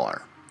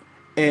smaller.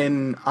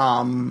 In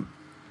Hajime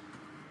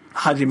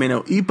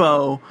no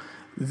Ippo,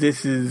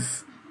 this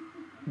is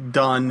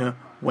done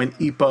when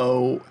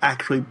Ippo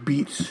actually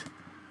beats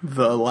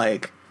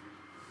the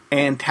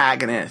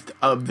antagonist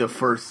of the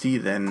first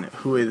season,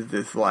 who is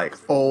this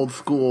old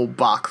school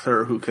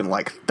boxer who can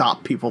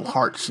stop people's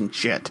hearts and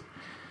shit.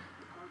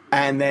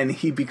 And then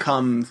he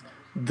becomes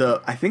the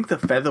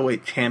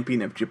featherweight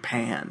champion of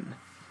Japan.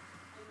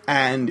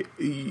 And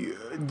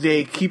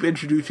they keep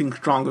introducing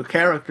stronger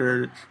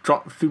characters,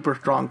 super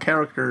strong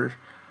characters,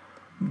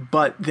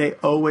 but they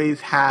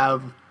always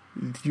have,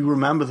 you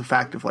remember the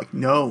fact of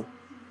no,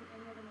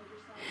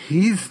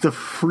 he's the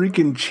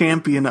freaking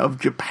champion of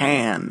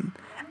Japan.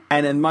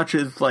 And as much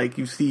as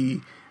you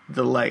see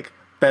the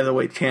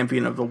featherweight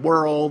champion of the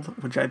world,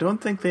 which I don't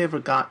think they ever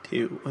got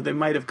to, or they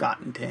might have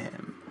gotten to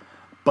him,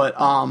 but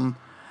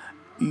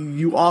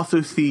you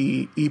also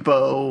see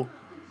Ippo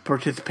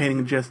participating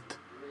in just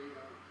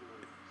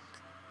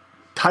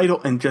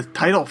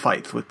title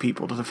fights with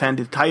people to defend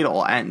his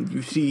title, and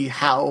you see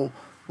how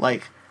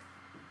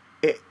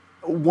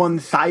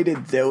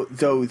one-sided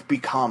those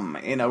become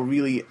in a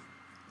really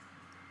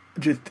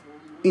just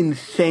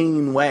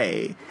insane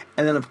way.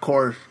 And then of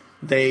course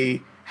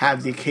they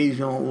have the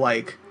occasional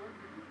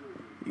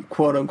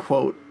quote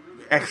unquote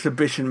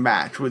exhibition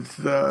match with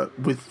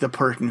the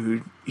person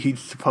who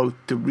he's supposed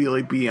to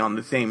really be on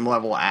the same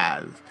level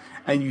as,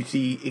 and you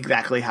see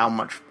exactly how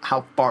much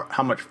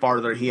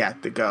farther he has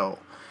to go.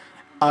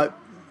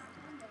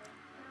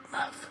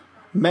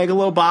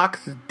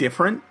 Megalobox is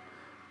different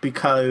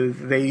because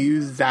they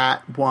use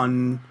that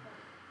one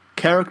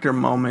character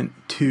moment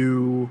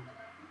to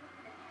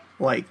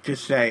like,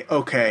 just say,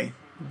 okay,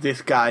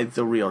 this guy's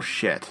the real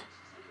shit.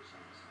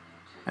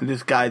 And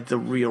this guy's the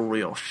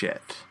real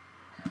shit.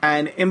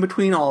 And in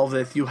between all of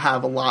this, you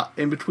have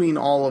in between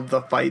all of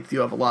the fights,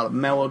 you have a lot of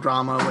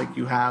melodrama. Like,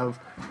 you have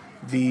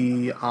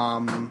the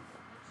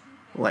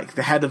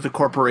head of the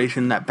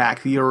corporation that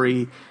backs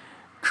Yuri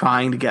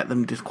trying to get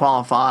them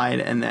disqualified,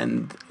 and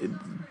then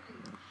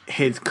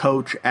his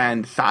coach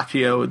and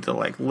Sachio, the,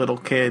 like, little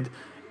kid,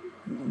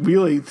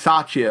 really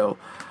Sachio,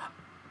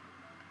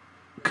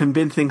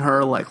 convincing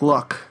her, like,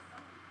 look,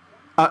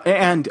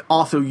 and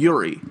also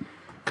Yuri,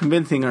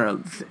 convincing her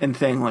and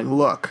saying, like,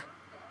 look,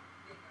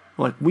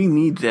 like, we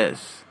need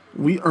this.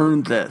 We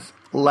earned this.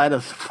 Let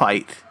us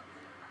fight.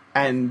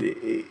 And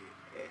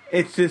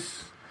it's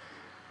just,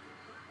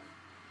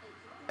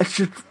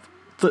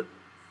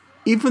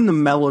 even the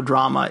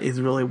melodrama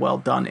is really well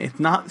done. It's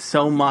not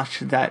so much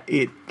that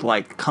it,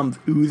 like, comes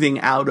oozing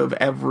out of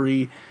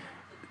every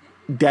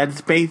dead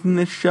space in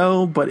this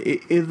show, but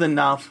it is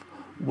enough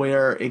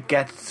where it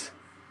gets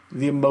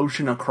the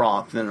emotion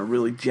across in a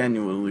really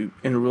genuinely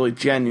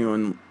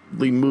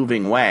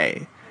moving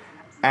way.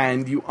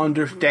 And you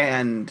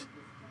understand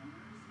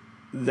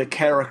the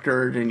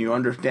characters, and you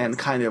understand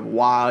kind of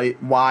why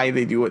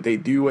they do what they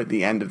do at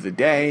the end of the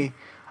day.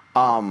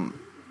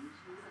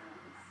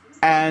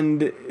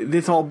 And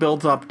this all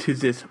builds up to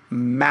this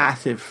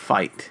massive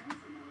fight.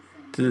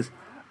 To this,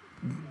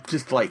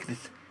 just like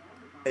this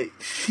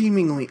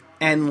seemingly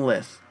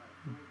endless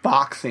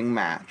boxing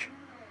match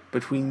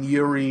between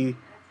Yuri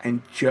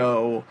and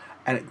Joe.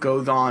 And it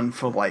goes on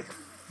for like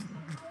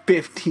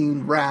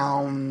 15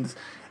 rounds.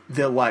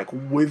 They're like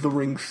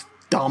withering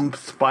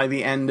stumps by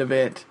the end of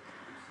it.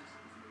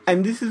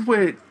 And this is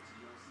where it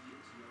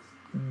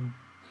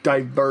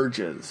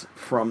diverges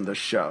from the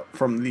show.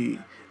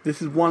 This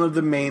is one of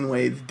the main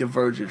ways it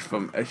diverges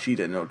from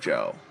Ashita no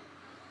Joe.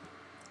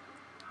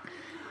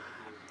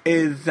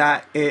 Is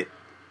that it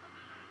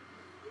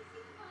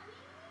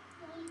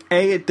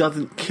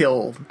doesn't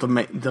kill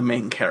the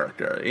main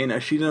character. In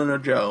Ashita no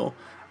Joe,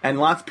 and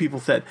lots of people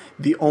said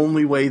the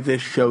only way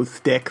this show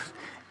sticks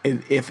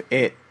is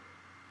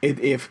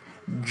if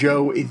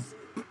Joe is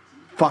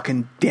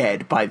fucking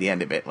dead by the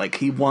end of it. Like,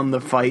 he won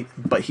the fight,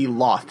 but he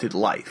lost his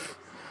life.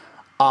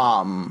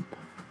 But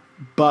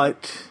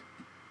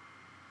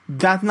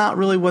that's not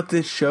really what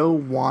this show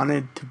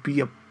wanted to be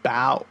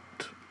about,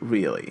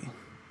 really.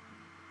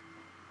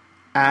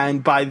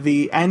 And by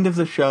the end of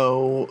the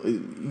show,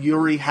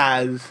 Yuri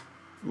has,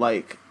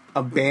 like,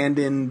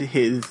 abandoned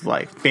his,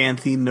 like,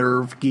 fancy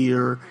nerve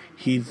gear.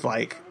 He's,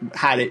 like,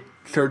 had it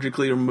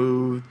surgically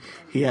removed.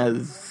 He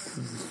has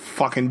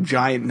fucking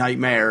giant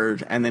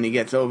nightmares, and then he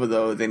gets over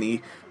those, and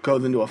he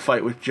goes into a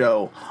fight with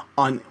Joe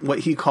on what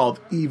he called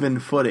even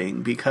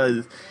footing,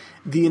 because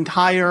the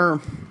entire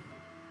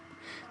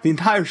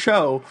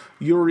show,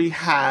 Yuri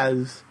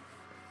has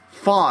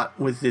fought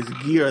with this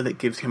gear that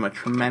gives him a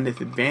tremendous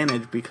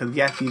advantage, because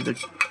yes, he's an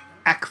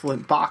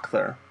excellent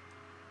boxer,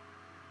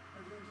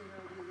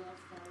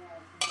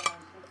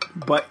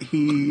 but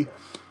he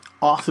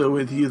also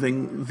is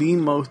using the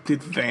most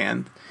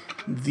advanced,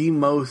 the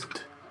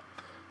most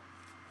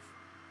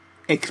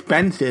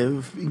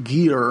expensive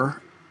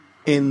gear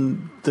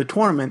in the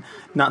tournament,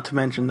 not to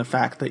mention the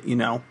fact that, you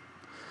know,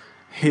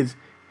 his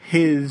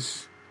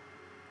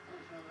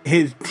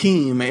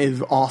team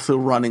is also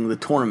running the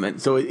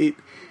tournament. So it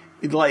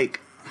like,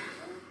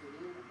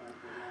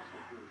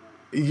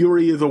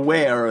 Yuri is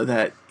aware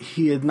that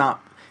he had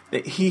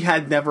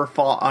never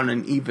fought on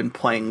an even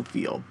playing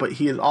field, but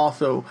he has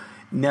also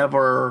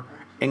never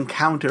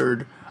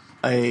encountered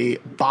a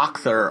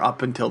boxer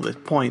up until this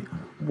point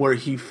where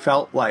he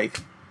felt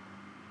like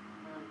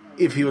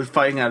if he was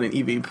fighting on an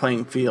even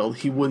playing field,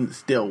 he wouldn't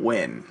still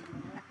win.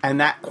 And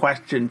that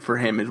question for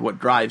him is what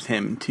drives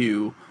him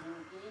to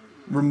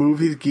remove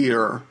his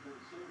gear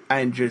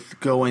and just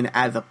go in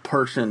as a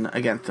person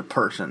against a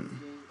person.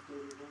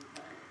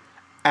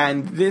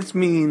 And this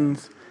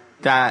means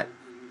that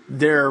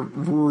they're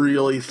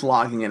really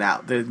slogging it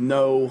out. There's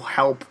no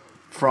help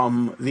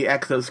from the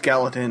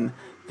exoskeleton.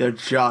 They're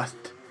just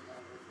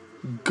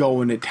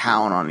going to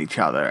town on each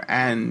other.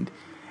 And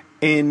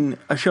in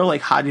a show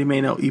like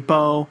Hajime no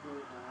Ippo,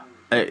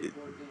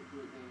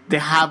 they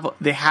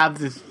have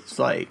this,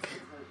 like,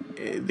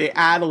 they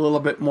add a little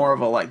bit more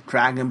of a, like,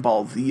 Dragon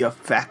Ball Z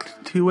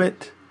effect to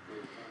it.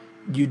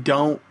 You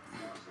don't,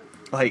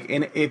 like,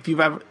 if you've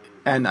ever,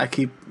 and I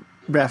keep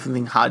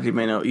referencing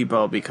Hajime no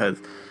Ippo because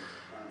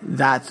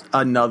that's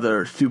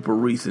another super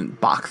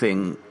recent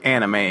boxing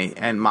anime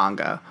and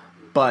manga,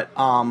 but,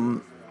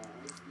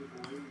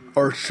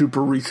 or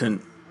super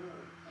recent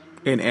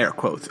in air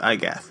quotes, I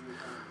guess.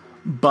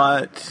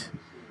 But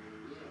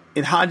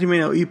in Hajime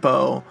no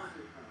Ippo,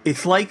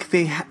 it's like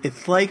the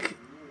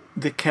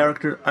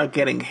characters are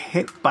getting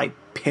hit by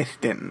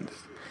pistons,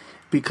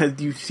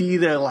 because you see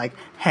their, like,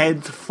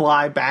 heads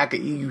fly back at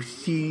you. You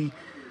see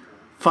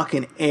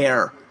fucking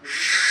air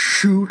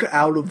shoot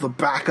out of the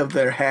back of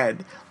their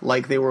head,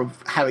 like they were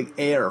having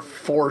air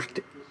forced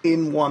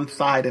in one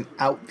side and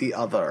out the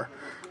other.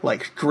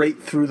 like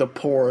straight through the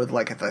pores,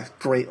 like it's a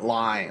straight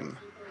line.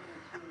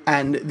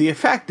 And the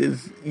effect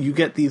is you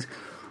get these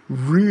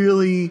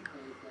really,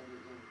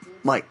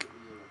 like,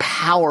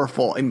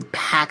 powerful,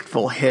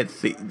 impactful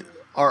hits that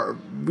are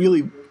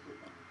really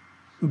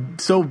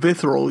so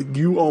visceral,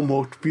 you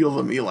almost feel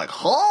them. You're like,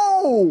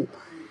 oh,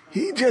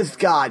 he just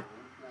got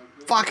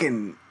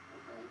fucking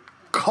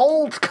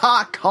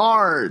cold-cocked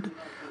hard.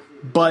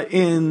 But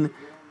in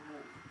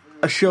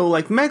a show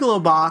like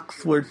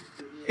Megalobox, where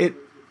it's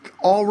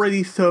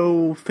already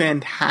so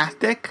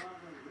fantastic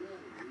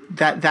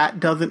that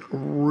doesn't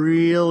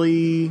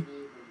really...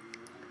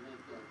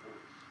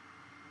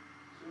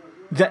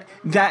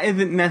 That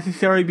isn't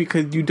necessary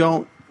because you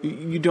don't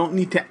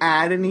need to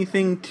add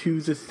anything to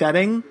the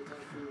setting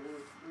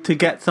to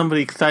get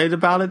somebody excited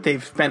about it.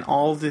 They've spent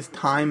all this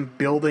time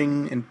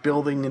building and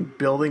building and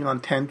building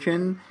on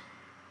tension,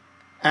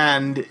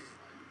 and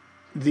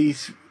the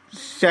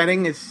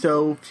setting is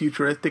so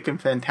futuristic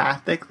and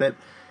fantastic that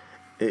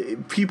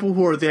people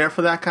who are there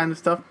for that kind of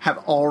stuff have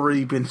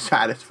already been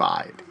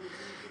satisfied.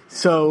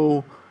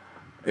 So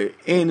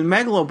in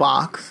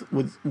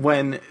Megalobox,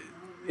 when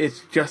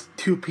it's just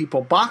two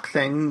people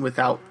boxing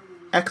without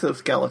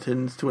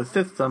exoskeletons to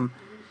assist them,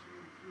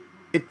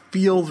 it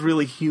feels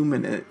really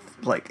human, and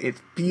it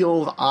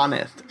feels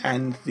honest,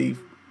 and the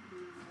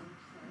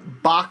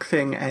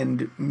boxing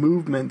and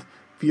movement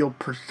feel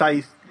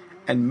precise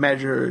and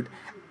measured,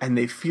 and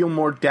they feel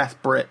more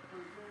desperate,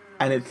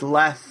 and it's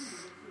less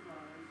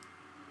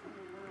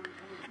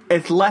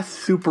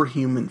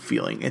superhuman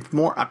feeling. It's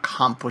more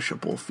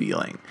accomplishable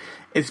feeling,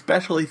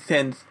 especially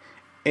since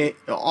it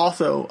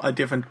also a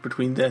difference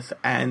between this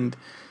and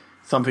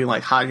something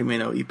like Hajime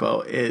no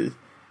Ippo is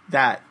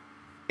that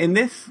in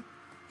this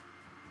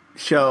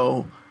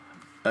show,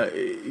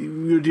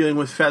 you're dealing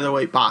with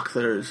featherweight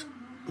boxers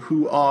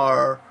who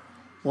are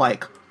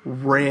like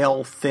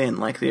rail thin,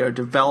 like they are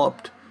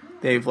developed.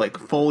 They've like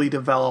fully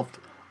developed,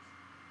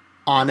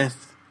 honest,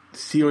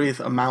 serious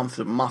amounts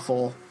of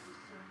muscle,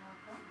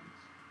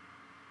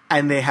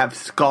 and they have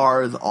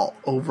scars all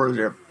over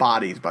their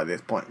bodies by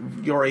this point.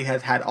 Yuri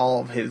has had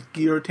all of his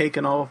gear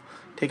taken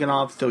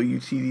off, so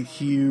you see these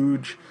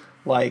huge,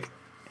 like,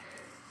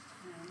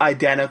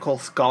 identical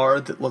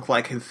scars that look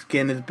like his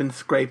skin has been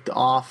scraped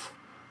off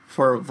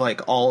for,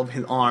 like, all of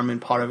his arm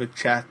and part of his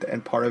chest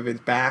and part of his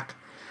back.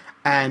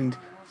 And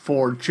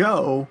for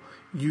Joe,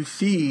 you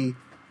see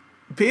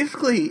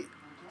basically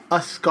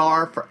a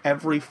scar for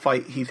every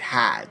fight he's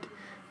had.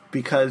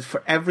 Because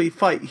for every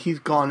fight, he's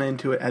gone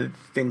into it at a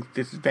distinct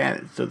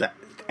disadvantage. So that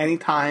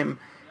anytime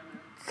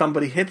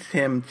somebody hits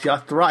him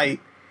just right,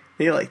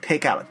 they, like,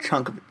 take out a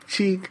chunk of his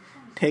cheek,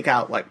 take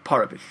out, like,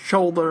 part of his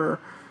shoulder.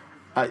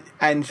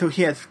 And so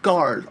he has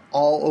scars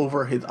all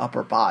over his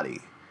upper body.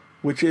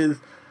 Which is...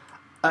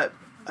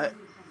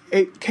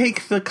 it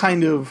takes the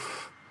kind of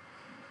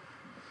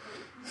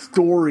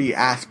story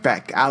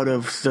aspect out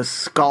of the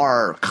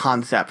scar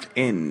concept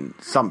in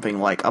something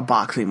like a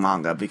boxing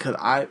manga, because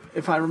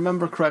if I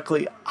remember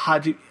correctly,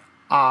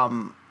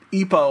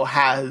 Ippo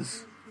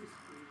has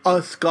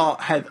a scar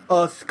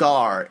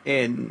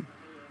in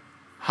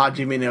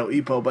Hajime no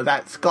Ippo, but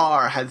that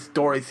scar has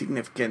story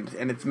significance,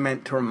 and it's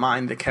meant to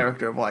remind the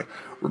character of, like,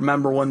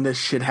 remember when this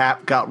shit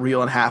got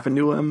real and happened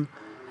to him?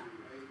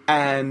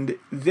 And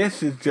this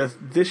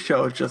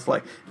show is just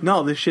like,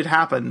 no, this shit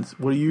happens.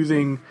 We're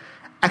using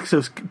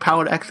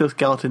powered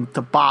exoskeletons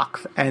to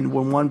box, and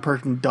when one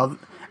person doesn't,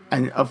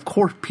 and of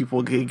course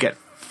people get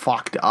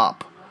fucked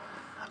up.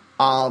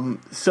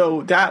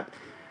 So that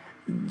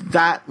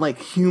like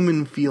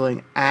human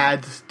feeling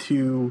adds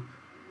to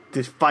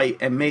this fight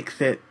and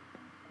makes it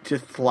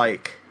just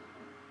like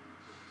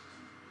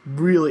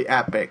really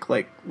epic.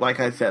 Like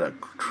I said, a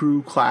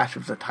true Clash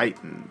of the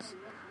Titans.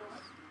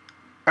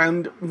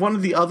 And one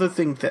of the other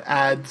things that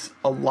adds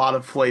a lot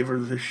of flavor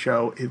to the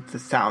show is the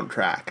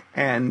soundtrack.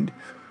 And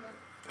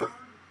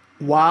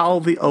while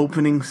the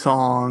opening of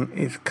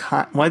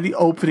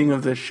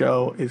the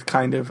show is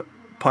kind of,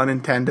 pun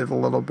intended a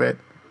little bit,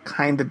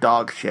 kind of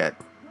dog shit.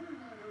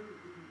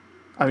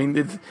 I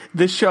mean,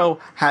 this show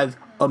has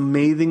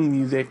amazing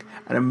music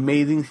and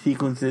amazing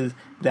sequences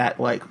that,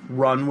 like,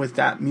 run with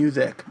that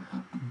music.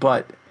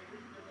 But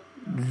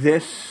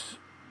the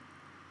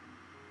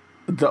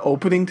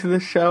opening to the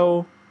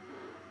show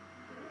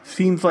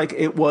seems like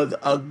it was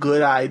a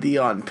good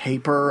idea on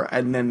paper,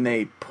 and then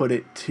they put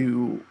it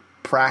to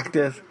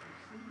practice.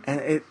 And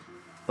it,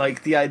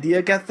 like, the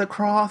idea gets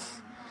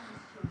across,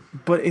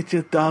 but it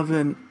just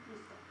doesn't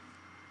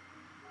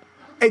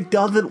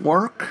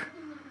work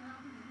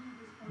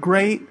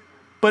great,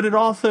 but it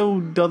also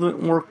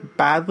doesn't work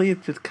badly.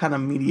 It's just kind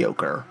of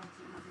mediocre.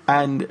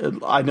 And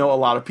I know a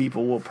lot of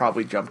people will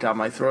probably jump down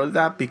my throat at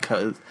that,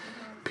 because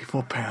people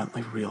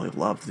apparently really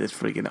love this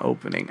freaking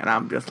opening, and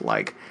I'm just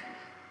like,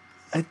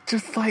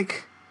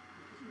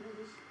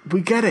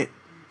 we get it.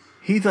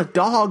 He's a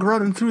dog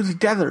running through the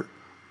desert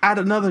at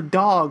another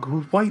dog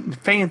who's white and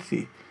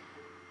fancy.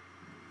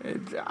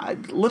 It's a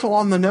little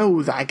on the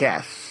nose, I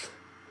guess.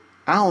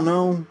 I don't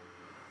know.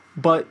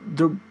 But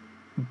the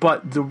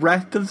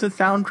rest of the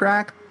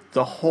soundtrack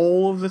the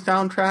whole of the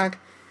soundtrack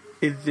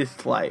is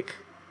this, like,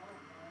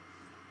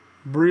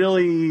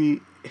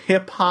 really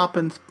hip-hop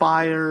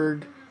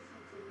inspired,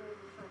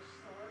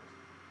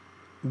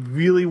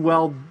 really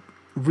well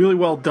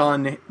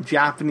done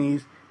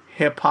Japanese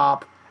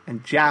hip-hop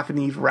and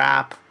Japanese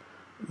rap.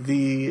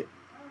 The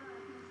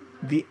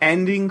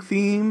ending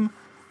theme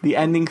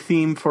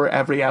for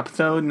every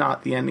episode,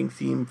 not the ending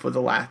theme for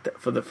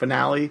the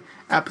finale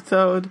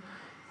episode,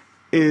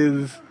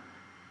 is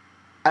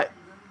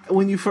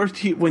when you first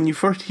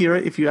hear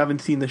it, if you haven't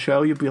seen the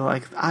show, you'll be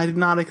like, I did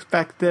not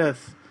expect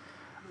this.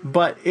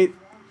 But it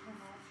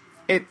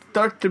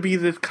starts to be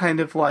this kind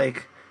of,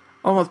 like,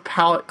 almost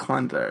palate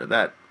cleanser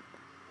that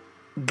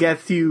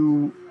gets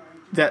you,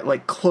 that,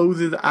 like,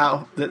 closes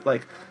off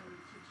the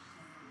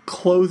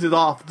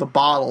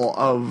bottle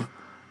of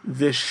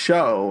this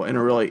show in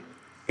a really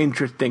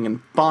interesting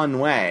and fun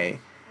way.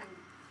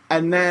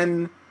 And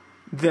then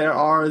there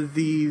are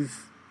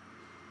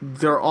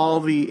all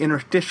the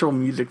interstitial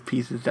music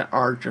pieces that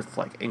are just,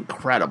 like,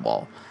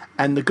 incredible.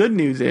 And the good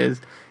news is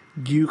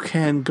you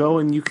can go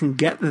and you can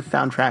get the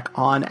soundtrack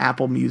on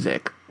Apple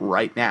Music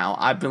right now.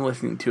 I've been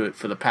listening to it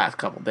for the past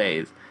couple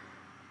days,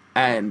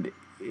 and,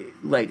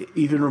 like,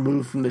 even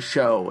removed from the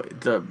show,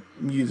 the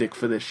music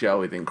for the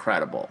show is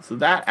incredible. So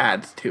that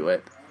adds to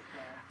it.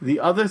 The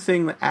other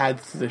thing that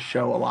adds to the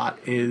show a lot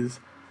is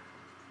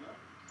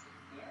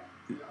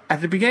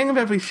at the beginning of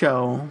every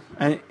show,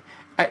 and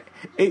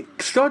it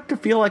starts to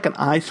feel like an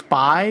I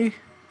Spy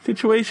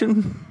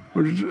situation,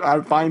 which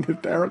I find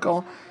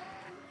hysterical.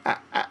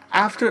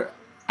 After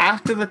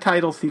the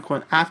title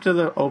sequence, after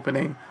the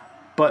opening,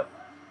 but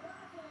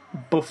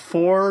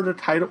before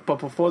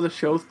the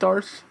show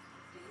starts,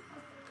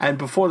 and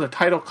before the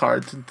title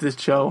cards, this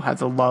show has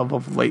a love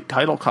of late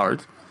title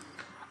cards.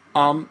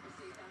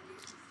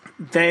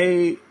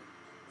 They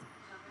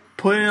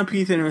put in a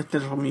piece of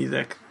interstitial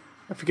music.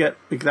 I forget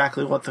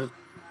exactly what the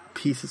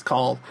piece is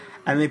called,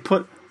 and they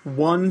put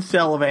one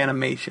cell of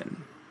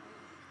animation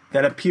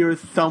that appears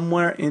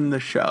somewhere in the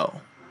show.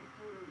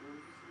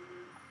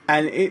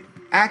 And it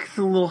acts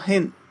a little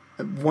hint.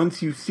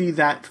 Once you see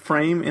that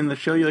frame in the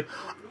show, you're like,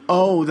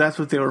 oh, that's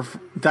what they were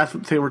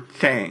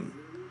saying.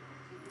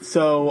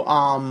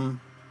 So,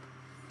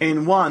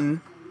 in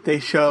one, they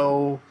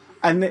show,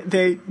 and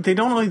they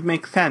don't always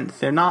make sense.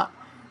 They're not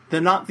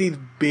these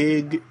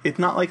big, it's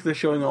not like they're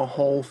showing a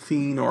whole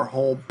scene or a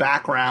whole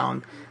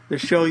background. They're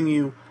showing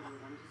you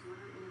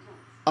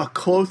a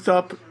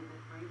close-up,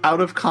 out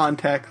of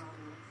context,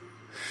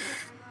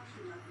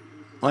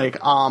 like,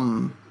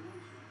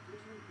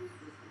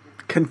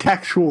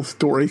 contextual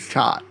story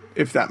shot,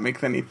 if that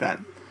makes any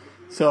sense.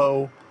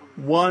 So,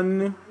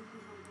 one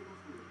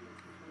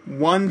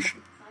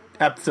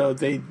episode,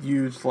 they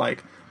use,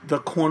 like, the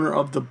corner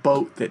of the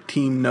boat that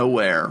Team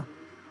Nowhere,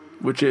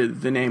 which is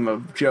the name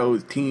of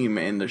Joe's team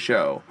in the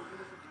show,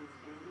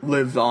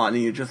 lives on,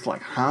 and you're just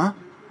like, huh?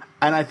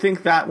 And I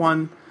think that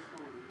one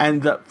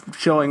ends up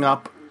showing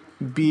up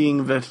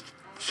being the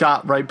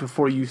shot right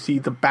before you see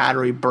the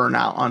battery burn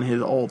out on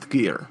his old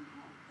gear.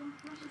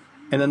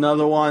 And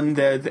another one,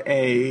 there's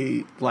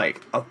a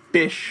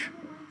fish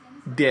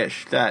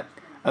dish that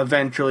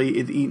eventually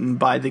is eaten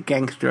by the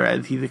gangster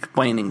as he's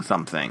explaining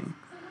something.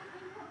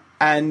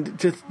 And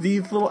just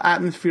these little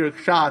atmospheric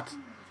shots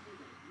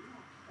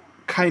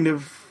kind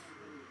of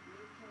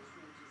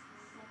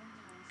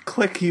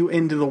click you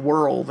into the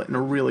world in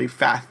a really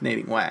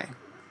fascinating way.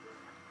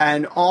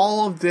 And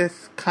all of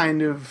this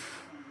kind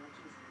of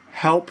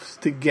helps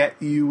to get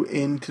you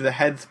into the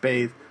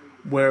headspace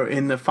where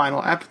in the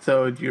final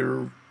episode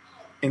you're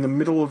in the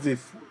middle of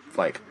this,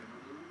 like,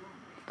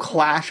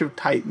 Clash of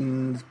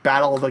Titans,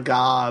 Battle of the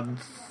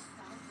Gods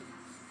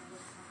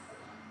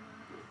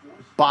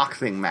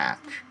boxing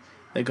match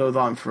that goes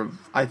on for,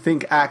 I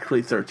think,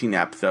 actually 13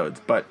 episodes,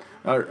 but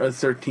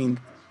 13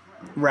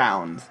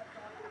 rounds.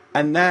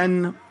 And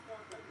then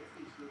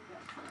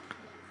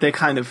they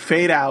kind of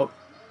fade out.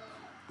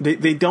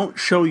 They don't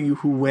show you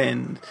who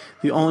wins.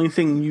 The only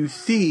thing you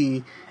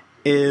see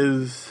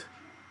is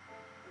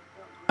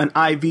an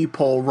IV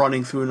pole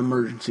running through an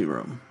emergency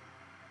room.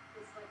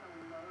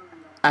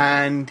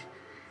 And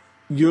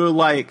you're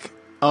like,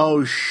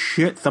 oh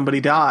shit,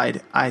 somebody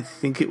died. I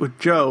think it was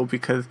Joe,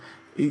 because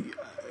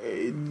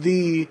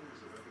the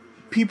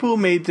people who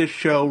made this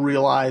show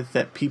realize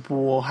that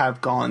people will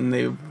have gone,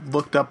 they've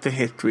looked up the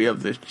history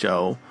of this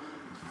show,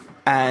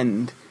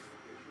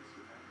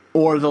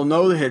 or they'll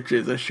know the history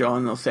of the show,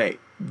 and they'll say,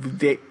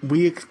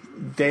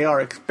 they are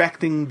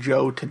expecting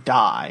Joe to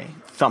die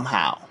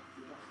somehow.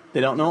 They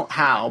don't know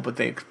how, but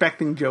they're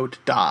expecting Joe to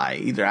die,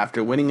 either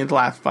after winning his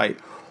last fight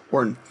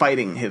or in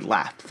fighting his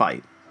last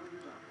fight.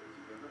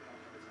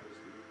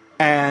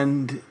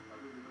 And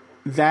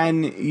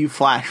then you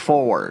flash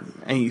forward,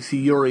 and you see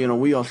Yuri in a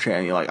wheelchair,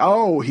 and you're like,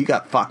 oh, he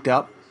got fucked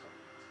up.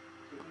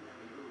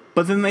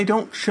 But then they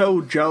don't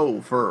show Joe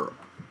for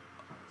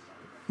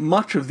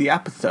much of the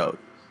episode.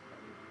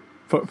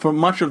 For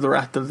much of the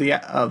rest of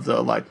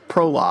the like,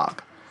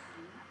 prologue.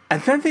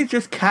 And then they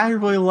just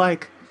casually,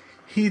 like,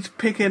 he's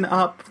picking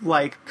up,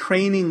 like,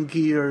 training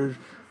gears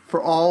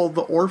for all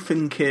the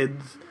orphan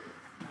kids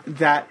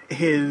that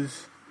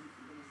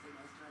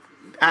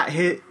at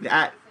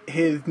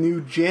his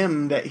new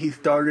gym that he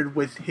started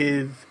with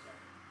his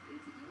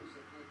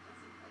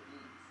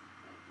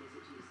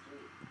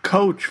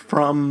coach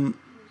from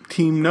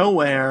Team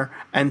Nowhere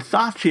and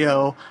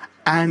Sachio,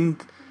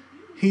 and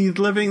he's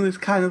living this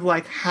kind of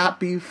like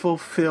happy,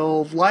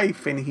 fulfilled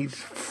life, and he's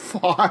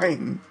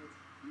fine.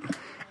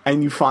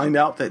 And you find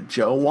out that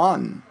Joe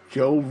won.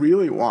 Joe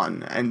really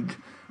won, and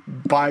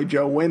by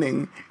Joe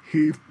winning,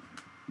 he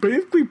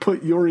basically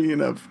put Yuri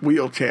in a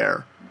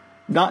wheelchair.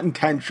 Not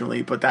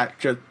intentionally, but that's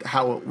just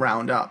how it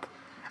wound up.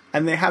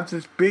 And they have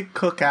this big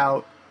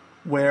cookout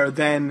where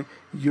then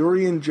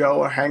Yuri and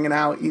Joe are hanging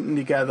out, eating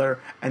together,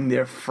 and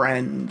they're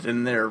friends,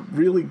 and they're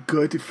really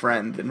good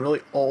friends, and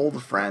really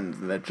old friends,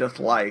 and they're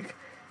just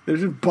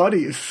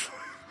buddies.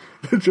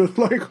 They're just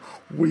like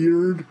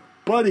weird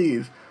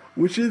buddies,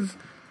 which is,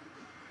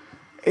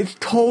 it's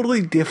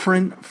totally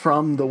different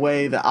from the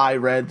way that I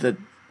read that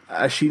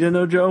Ashita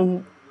no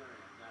Joe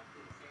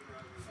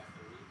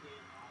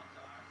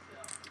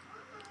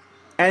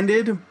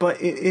ended, but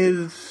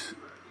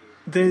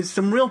there's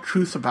some real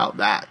truth about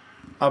that,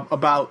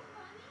 about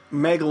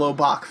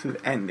Megalobox's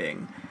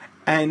ending.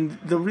 And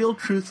the real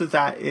truth of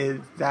that is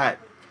that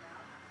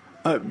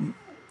the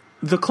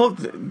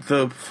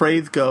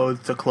phrase goes,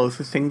 the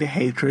closest thing to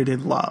hatred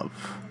is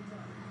love.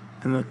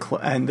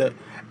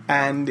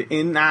 And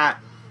in that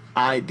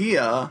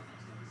idea,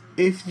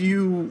 if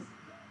you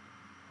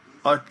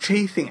are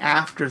chasing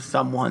after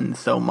someone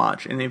so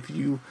much, and if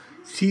you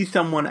see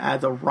someone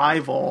as a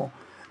rival,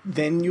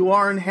 then you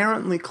are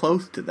inherently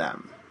close to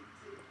them.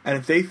 And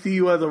if they see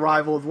you as a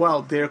rival as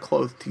well, they're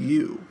close to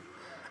you.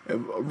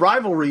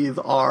 Rivalries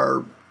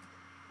are,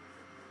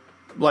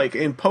 like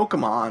in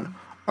Pokemon,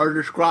 are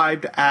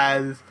described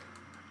as,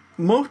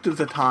 most of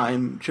the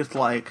time, just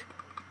like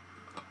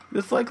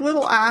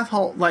little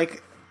asshole,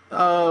 like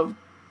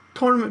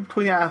tournament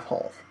between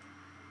assholes.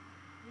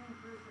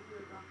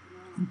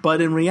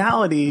 But in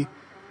reality,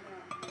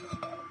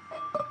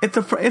 it's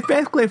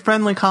basically a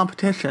friendly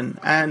competition,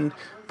 and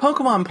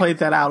Pokemon plays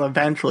that out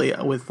eventually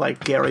with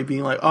like Gary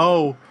being like,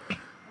 "Oh,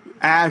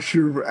 Ash,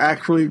 you're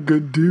actually a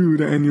good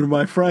dude, and you're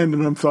my friend,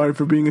 and I'm sorry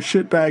for being a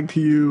shitbag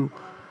to you."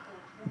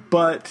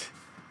 But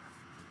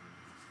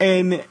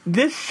in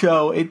this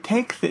show, it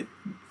takes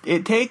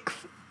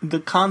the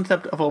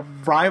concept of a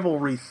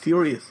rivalry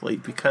seriously,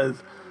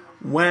 because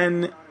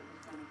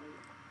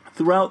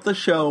throughout the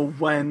show,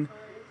 when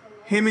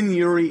him and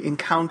Yuri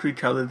encounter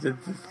each other,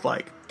 there's this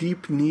like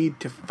deep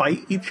need to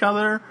fight each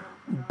other,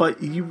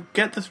 but you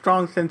get the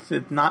strong sense that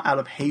it's not out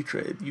of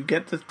hatred. You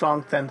get the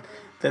strong sense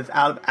that it's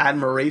out of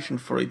admiration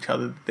for each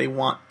other that they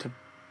want to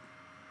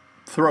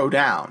throw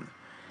down.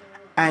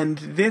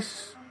 And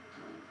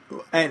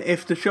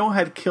if the show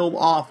had killed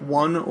off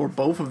one or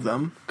both of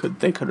them,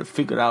 they could have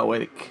figured out a way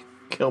to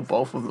kill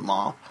both of them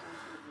off,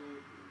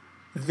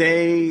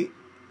 they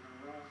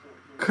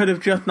could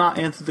have just not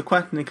answered the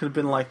question. It could have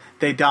been like,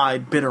 they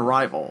died bitter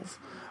rivals.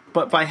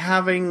 But by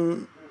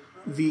having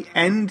the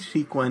end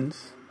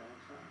sequence,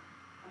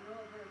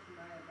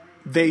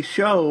 they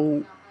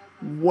show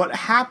what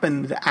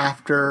happens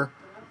after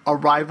a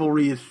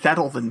rivalry is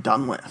settled and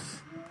done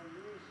with.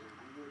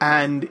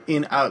 And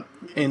in a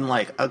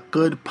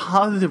good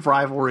positive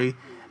rivalry,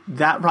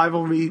 that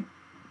rivalry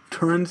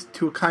turns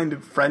to a kind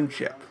of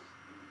friendship,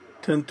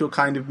 turns to a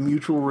kind of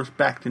mutual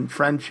respect and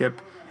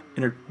friendship,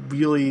 in a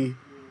really,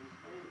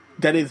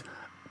 that is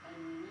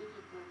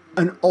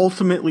an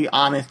ultimately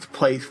honest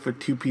place for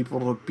two people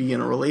to be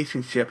in a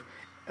relationship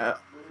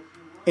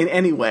in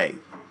any way.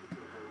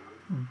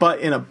 But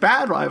in a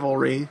bad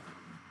rivalry,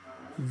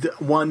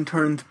 one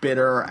turns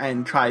bitter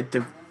and tries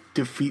to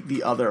defeat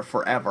the other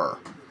forever.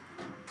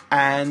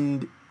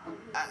 And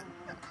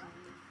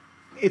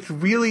it's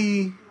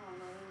really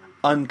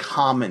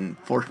uncommon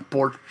for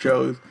sports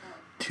shows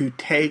to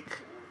take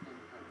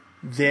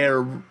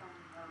their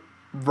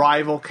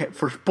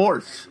for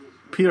sports,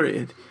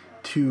 period,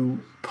 to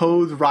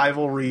pose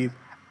rivalry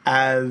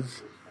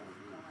as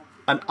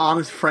an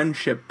honest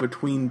friendship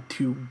between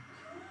two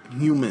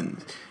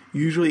humans.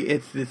 Usually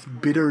it's this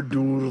bitter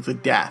duel to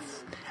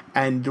death,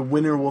 and the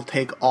winner will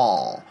take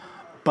all.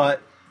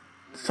 But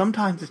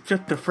sometimes it's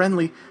just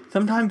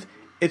sometimes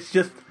it's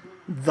just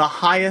the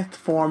highest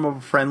form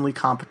of friendly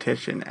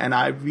competition, and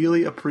I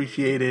really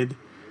appreciated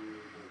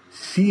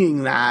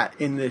seeing that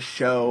in this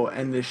show,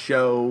 and this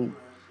show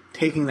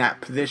taking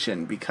that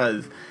position,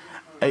 because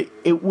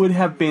it would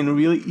have been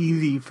really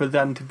easy for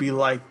them to be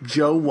like,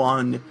 Joe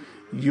won,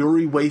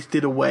 Yuri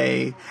wasted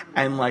away,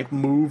 and like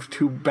moved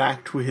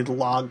back to his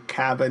log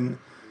cabin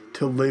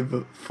to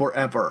live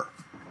forever.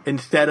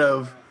 Instead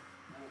of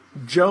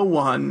Joe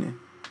won,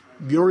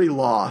 Yuri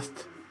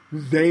lost,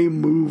 they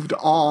moved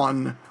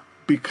on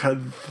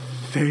because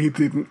they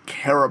didn't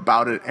care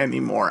about it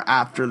anymore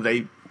after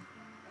they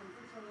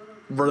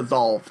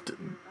resolved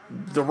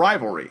the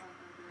rivalry.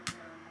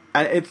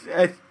 And it's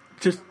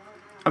just,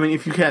 I mean,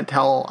 if you can't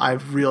tell,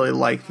 I've really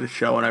liked the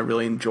show, and I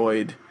really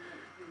enjoyed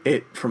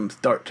it from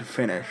start to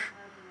finish.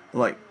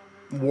 Like,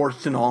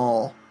 warts and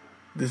all,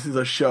 this is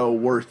a show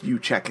worth you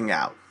checking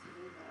out.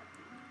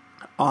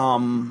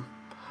 And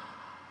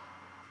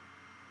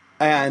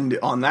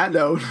on that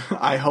note,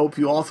 I hope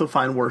you also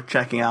find worth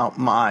checking out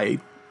my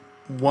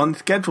one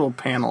scheduled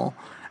panel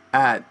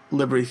at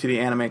Liberty City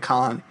Anime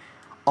Con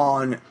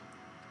on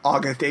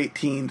August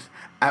 18th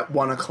at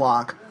 1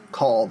 o'clock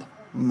called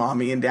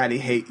Mommy and Daddy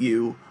Hate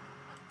You,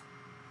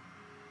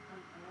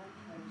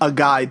 a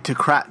guide to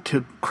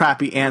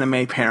crappy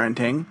anime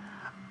parenting.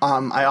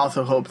 I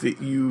also hope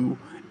that you,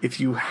 if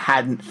you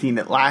hadn't seen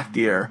it last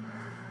year,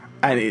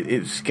 and it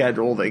is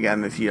scheduled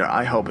again this year,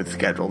 I hope it's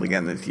scheduled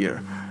again this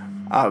year,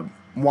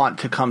 want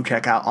to come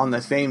check out on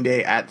the same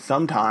day at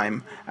some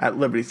time at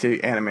Liberty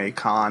City Anime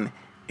Con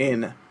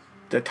in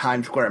the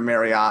Times Square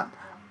Marriott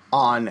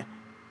on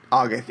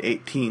August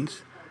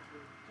 18th.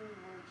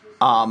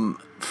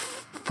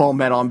 Full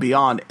Metal and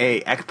Beyond,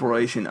 a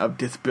exploration of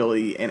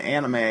disability in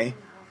anime.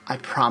 I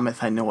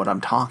promise I know what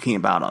I'm talking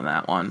about on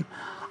that one.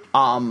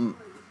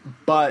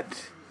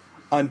 But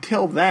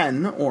until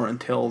then, or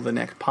until the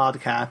next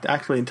podcast,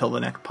 actually until the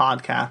next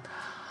podcast,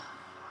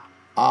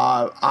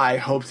 I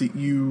hope that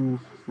you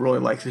really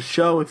like the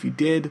show. If you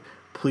did,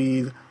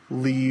 please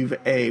leave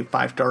a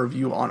 5-star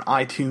review on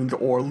iTunes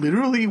or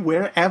literally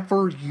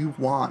wherever you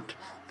want.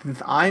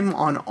 Since I'm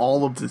on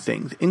all of the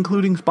things,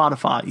 including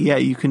Spotify. Yeah,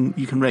 you can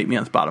rate me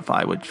on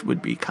Spotify, which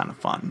would be kind of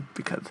fun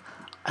because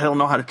I don't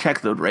know how to check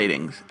those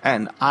ratings,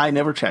 and I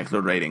never check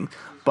those ratings.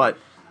 But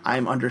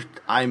I'm under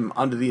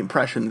the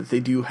impression that they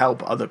do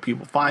help other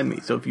people find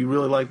me. So if you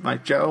really like my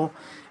show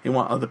and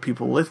want other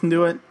people to listen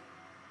to it,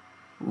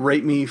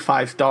 rate me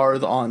 5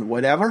 stars on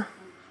whatever.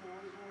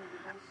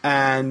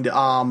 And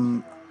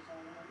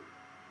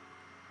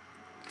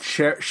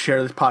share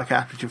this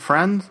podcast with your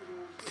friends.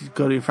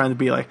 Go to your friends and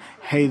be like,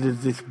 hey,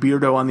 there's this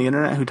beardo on the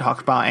internet who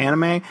talks about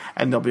anime.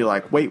 And they'll be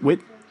like, wait,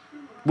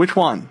 which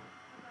one?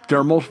 There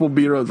are multiple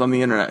beardos on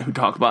the internet who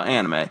talk about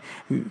anime.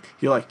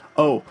 You're like,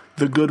 oh,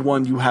 the good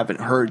one you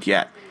haven't heard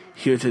yet.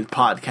 Here's his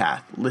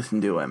podcast.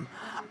 Listen to him.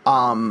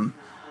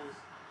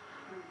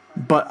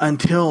 But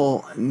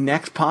until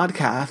next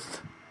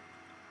podcast,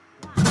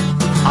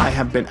 I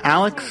have been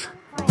Alex.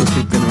 This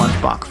has been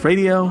Lunchbox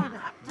Radio,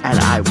 and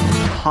I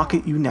will talk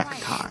at you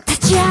next time.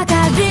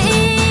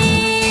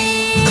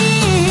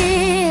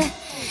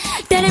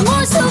 誰も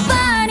そ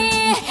ばに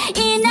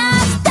いな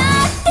くたっ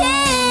て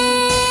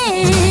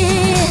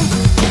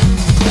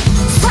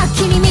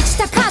先に満ち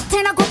た勝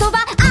手な言葉あっ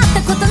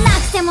たことな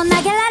くても投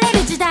げられ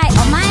る時代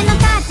お前の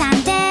母さ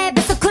んで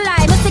ベソくら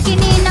い無責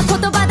任な言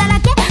葉だら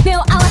け目を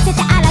合わせ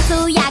て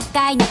争う厄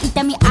介な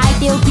痛み相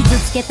手を傷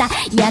つけた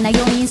嫌な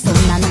要因そん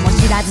なのも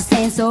知らず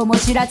戦争も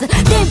知らず電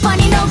波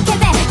に乗っけて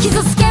傷